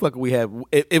 What the fuck we have?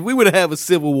 If we were to have a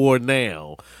civil war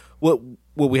now, what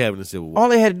we have in the civil war? All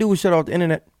they had to do was shut off the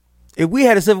internet. If we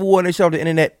had a civil war and they shut off the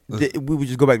internet, we would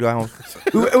just go back to our homes.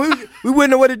 we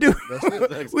wouldn't know what to do.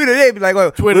 They'd be like,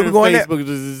 "Oh, Twitter, we going Facebook,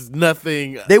 there's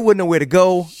nothing." They wouldn't know where to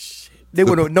go. They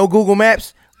wouldn't know Google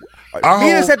Maps. You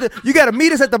got to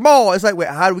meet us at the mall. It's like, wait,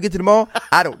 how do we get to the mall?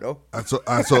 I don't know.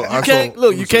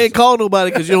 You can't call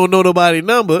nobody because you don't know nobody's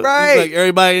number. Right? It's like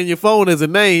everybody in your phone has a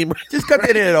name. Just cut the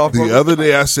internet off. The other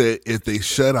day I said, if they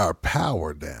shut our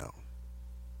power down,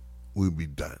 we'd be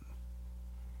done.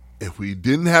 If we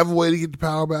didn't have a way to get the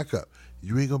power back up,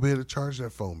 you ain't going to be able to charge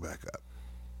that phone back up.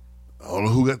 I don't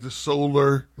know who got the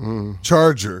solar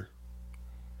charger,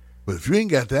 but if you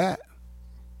ain't got that,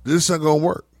 this not going to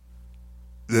work.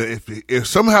 If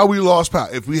somehow we lost power,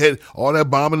 if we had all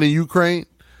that bombing in Ukraine,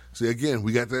 see, again,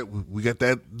 we got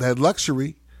that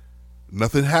luxury.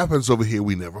 Nothing happens over here.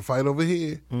 We never fight over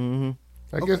here. Mm-hmm.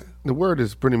 I guess the word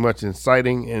is pretty much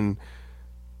inciting, and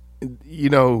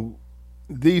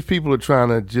these people are trying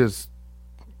to just,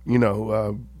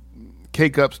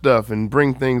 cake up stuff and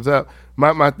bring things up.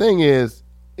 My thing is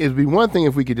it'd be one thing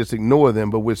if we could just ignore them,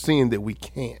 but we're seeing that we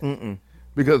can't. Mm-mm.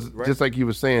 Because just like you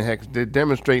were saying, Hex, they're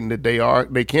demonstrating that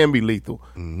they can be lethal,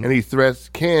 and these threats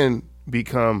can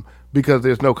become, because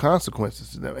there's no consequences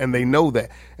to them, and they know that,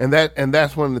 and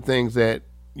that's one of the things that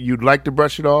you'd like to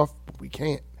brush it off, but we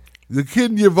can't. The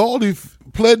kid in Uvalde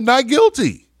pled not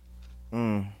guilty.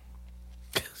 The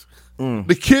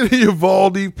kid in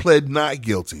Uvalde pled not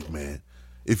guilty, man.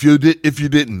 If you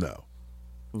didn't know,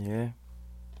 yeah.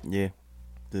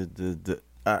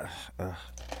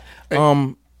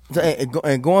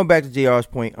 And going back to JR's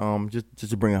point, just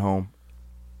to bring it home,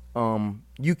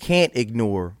 you can't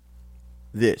ignore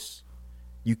this.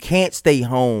 You can't stay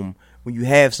home when you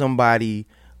have somebody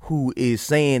who is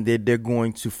saying that they're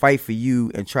going to fight for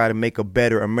you and try to make a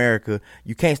better America.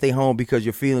 You can't stay home because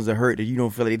your feelings are hurt that you don't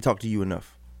feel like they talk to you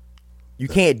enough. You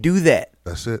can't do that.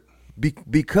 That's it.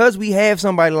 Because we have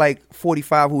somebody like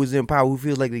 45 who is in power, who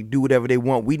feels like they do whatever they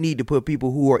want, we need to put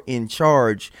people who are in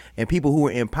charge and people who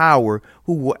are in power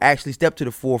who will actually step to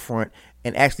the forefront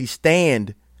and actually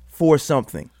stand for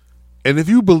something. And if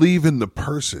you believe in the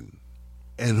person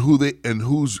and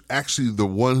who's actually the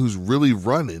one who's really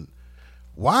running,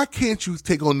 why can't you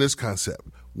take on this concept?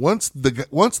 Once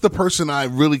the person I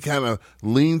really kind of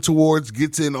lean towards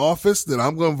gets in office that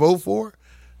I'm going to vote for,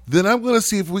 then I'm going to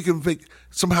see if we can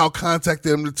somehow contact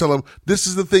them to tell them this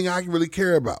is the thing I really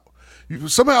care about.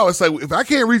 Somehow it's like, if I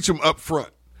can't reach them up front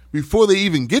before they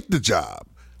even get the job,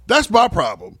 that's my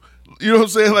problem. You know what I'm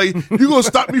saying? Like, you're going to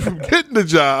stop me from getting the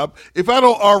job if I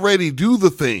don't already do the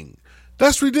thing.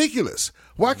 That's ridiculous.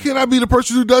 Why can't I be the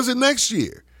person who does it next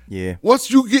year? Yeah.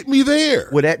 Once you get me there.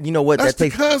 Well, that's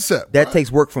the concept. That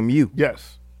takes work from you.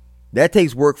 Yes. That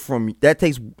takes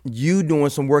you doing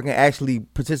some work and actually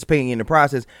participating in the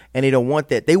process, and they don't want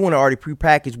that. They want to already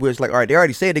prepackaged where it's like, all right, they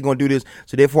already said they're going to do this,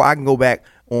 so therefore I can go back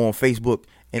on Facebook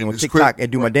and on TikTok and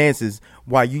do my dances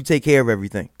while you take care of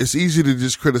everything. It's easy to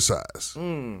just criticize.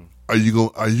 Are you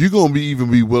going to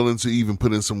be willing to even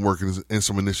put in some work and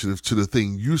some initiative to the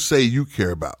thing you say you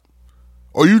care about,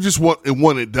 or you just want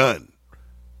it done?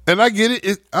 And I get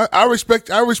it. I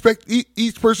respect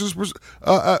each person's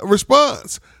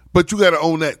response. But you got to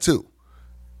own that too.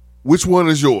 Which one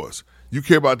is yours? You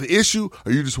care about the issue,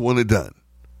 or you just want it done?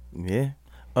 Yeah.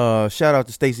 Shout out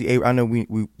to Stacey Abrams. I know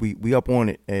we up on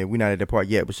it, and we're not at that part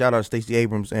yet. But shout out to Stacey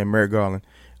Abrams and Merrick Garland.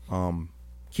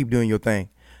 Keep doing your thing.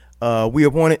 We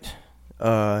up on it.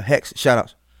 Hex, shout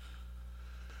outs.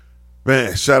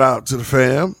 Man, shout out to the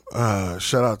fam.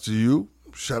 Shout out to you.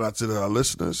 Shout out to our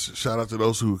listeners. Shout out to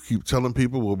those who keep telling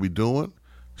people what we're doing.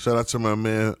 Shout out to my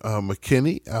man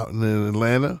McKinney out in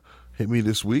Atlanta. Hit me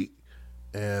this week.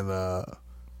 And,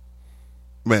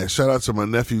 man, shout out to my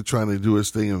nephew trying to do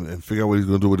his thing and figure out what he's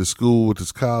going to do with his school, with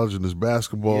his college, and his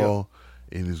basketball.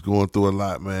 Yep. And he's going through a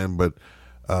lot, man. But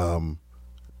I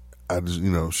just,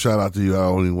 shout out to you. I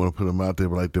don't even want to put him out there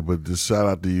like that, but just shout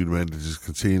out to you, man, to just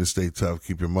continue to stay tough,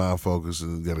 keep your mind focused,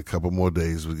 and got a couple more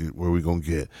days where we're going to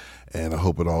get. And I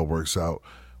hope it all works out.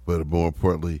 But more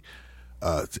importantly,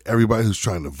 to everybody who's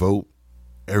trying to vote,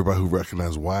 everybody who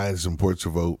recognizes why it's important to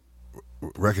vote,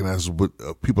 recognizes what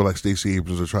people like Stacey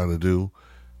Abrams are trying to do,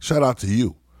 shout out to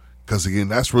you. Because, again,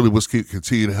 that's really what's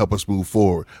continue to help us move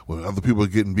forward. When other people are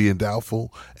being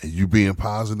doubtful and you being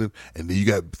positive, and then you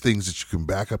got things that you can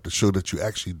back up to show that you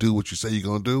actually do what you say you're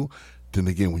going to do, then,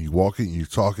 again, when you walk it and you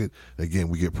talk it, again,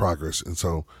 we get progress. And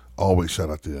so always shout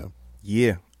out to them.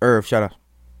 Yeah. Irv, shout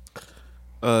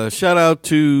out. Shout out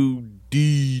to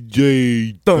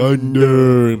DJ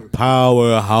Thunder and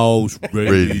Powerhouse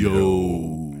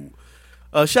Radio.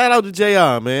 Shout out to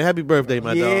JR, man. Happy birthday,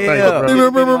 my dog. Benny,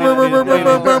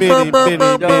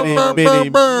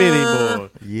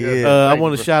 Yeah. I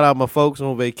want to shout out my folks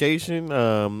on vacation.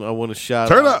 I want to shout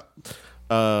Turn out.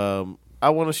 up. I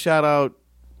want to shout out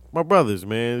my brothers,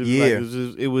 man.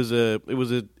 It was a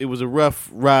rough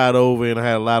ride over, and I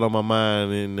had a lot on my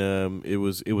mind, and it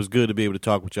was good to be able to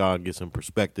talk with y'all and get some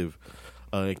perspective.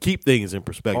 And keep things in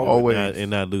perspective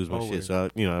and not lose my shit. So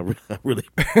I really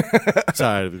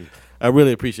sorry. I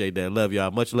really appreciate that. Love y'all.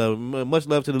 Much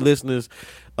love to the listeners.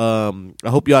 I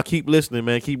hope y'all keep listening,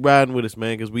 man. Keep riding with us,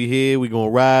 man, because we here. We gonna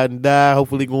ride and die.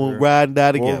 Hopefully, gonna ride and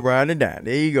die together. Ride and die.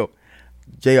 There you go.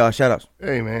 JR, shout outs.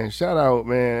 Hey, man, shout out,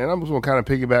 man. And I'm just gonna kind of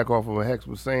piggyback off of what Hex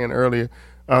was saying earlier.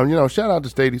 Shout out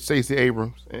to Stacey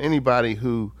Abrams and anybody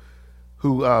who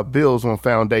builds on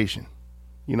foundation.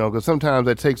 Because sometimes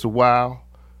that takes a while,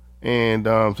 and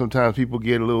sometimes people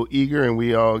get a little eager, and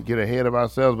we all get ahead of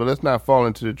ourselves. But let's not fall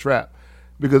into the trap,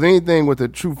 because anything with a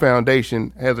true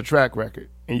foundation has a track record,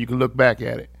 and you can look back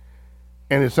at it,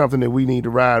 and it's something that we need to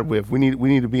ride with. We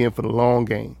need to be in for the long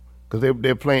game, because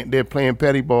they're playing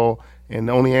petty ball, and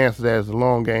the only answer to that is the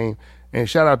long game. And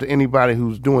shout out to anybody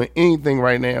who's doing anything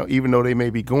right now, even though they may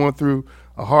be going through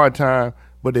a hard time,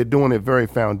 but they're doing it very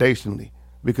foundationally,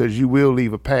 because you will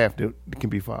leave a path that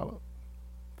can be followed.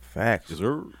 Facts. Yes,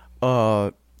 sir.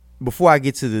 Before I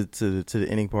get to the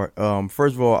ending part,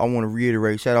 first of all, I want to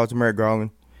reiterate: shout out to Merrick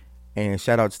Garland, and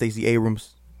shout out to Stacey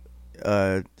Abrams.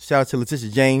 Shout out to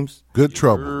Letitia James. Good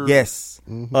trouble. Yes.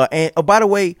 Mm-hmm. And by the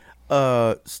way,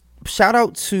 shout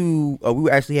out to we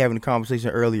were actually having a conversation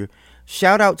earlier.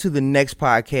 Shout out to the next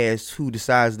podcast who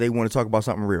decides they want to talk about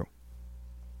something real.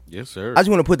 Yes, sir. I just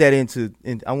want to put that into the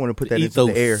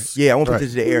air. Yeah, I want to put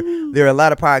this in the air. There are a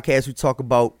lot of podcasts who talk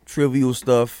about trivial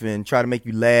stuff and try to make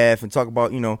you laugh and talk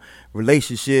about,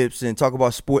 relationships and talk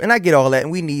about sport. And I get all that,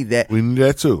 and we need that. We need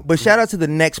that too. But shout out to the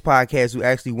next podcast who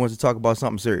actually wants to talk about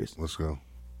something serious. Let's go.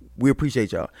 We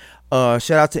appreciate y'all.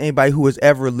 Shout out to anybody who has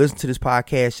ever listened to this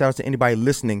podcast. Shout out to anybody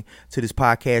listening to this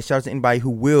podcast. Shout out to anybody who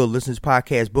will listen to this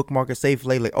podcast. Bookmark it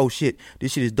safely. Like, oh shit,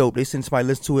 this shit is dope. They send somebody to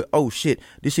listen to it. Oh shit,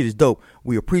 this shit is dope.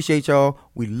 We appreciate y'all.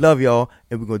 We love y'all.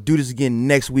 And we're going to do this again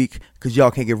next week because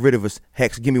y'all can't get rid of us.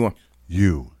 Hex, give me one.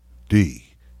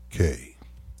 UDK.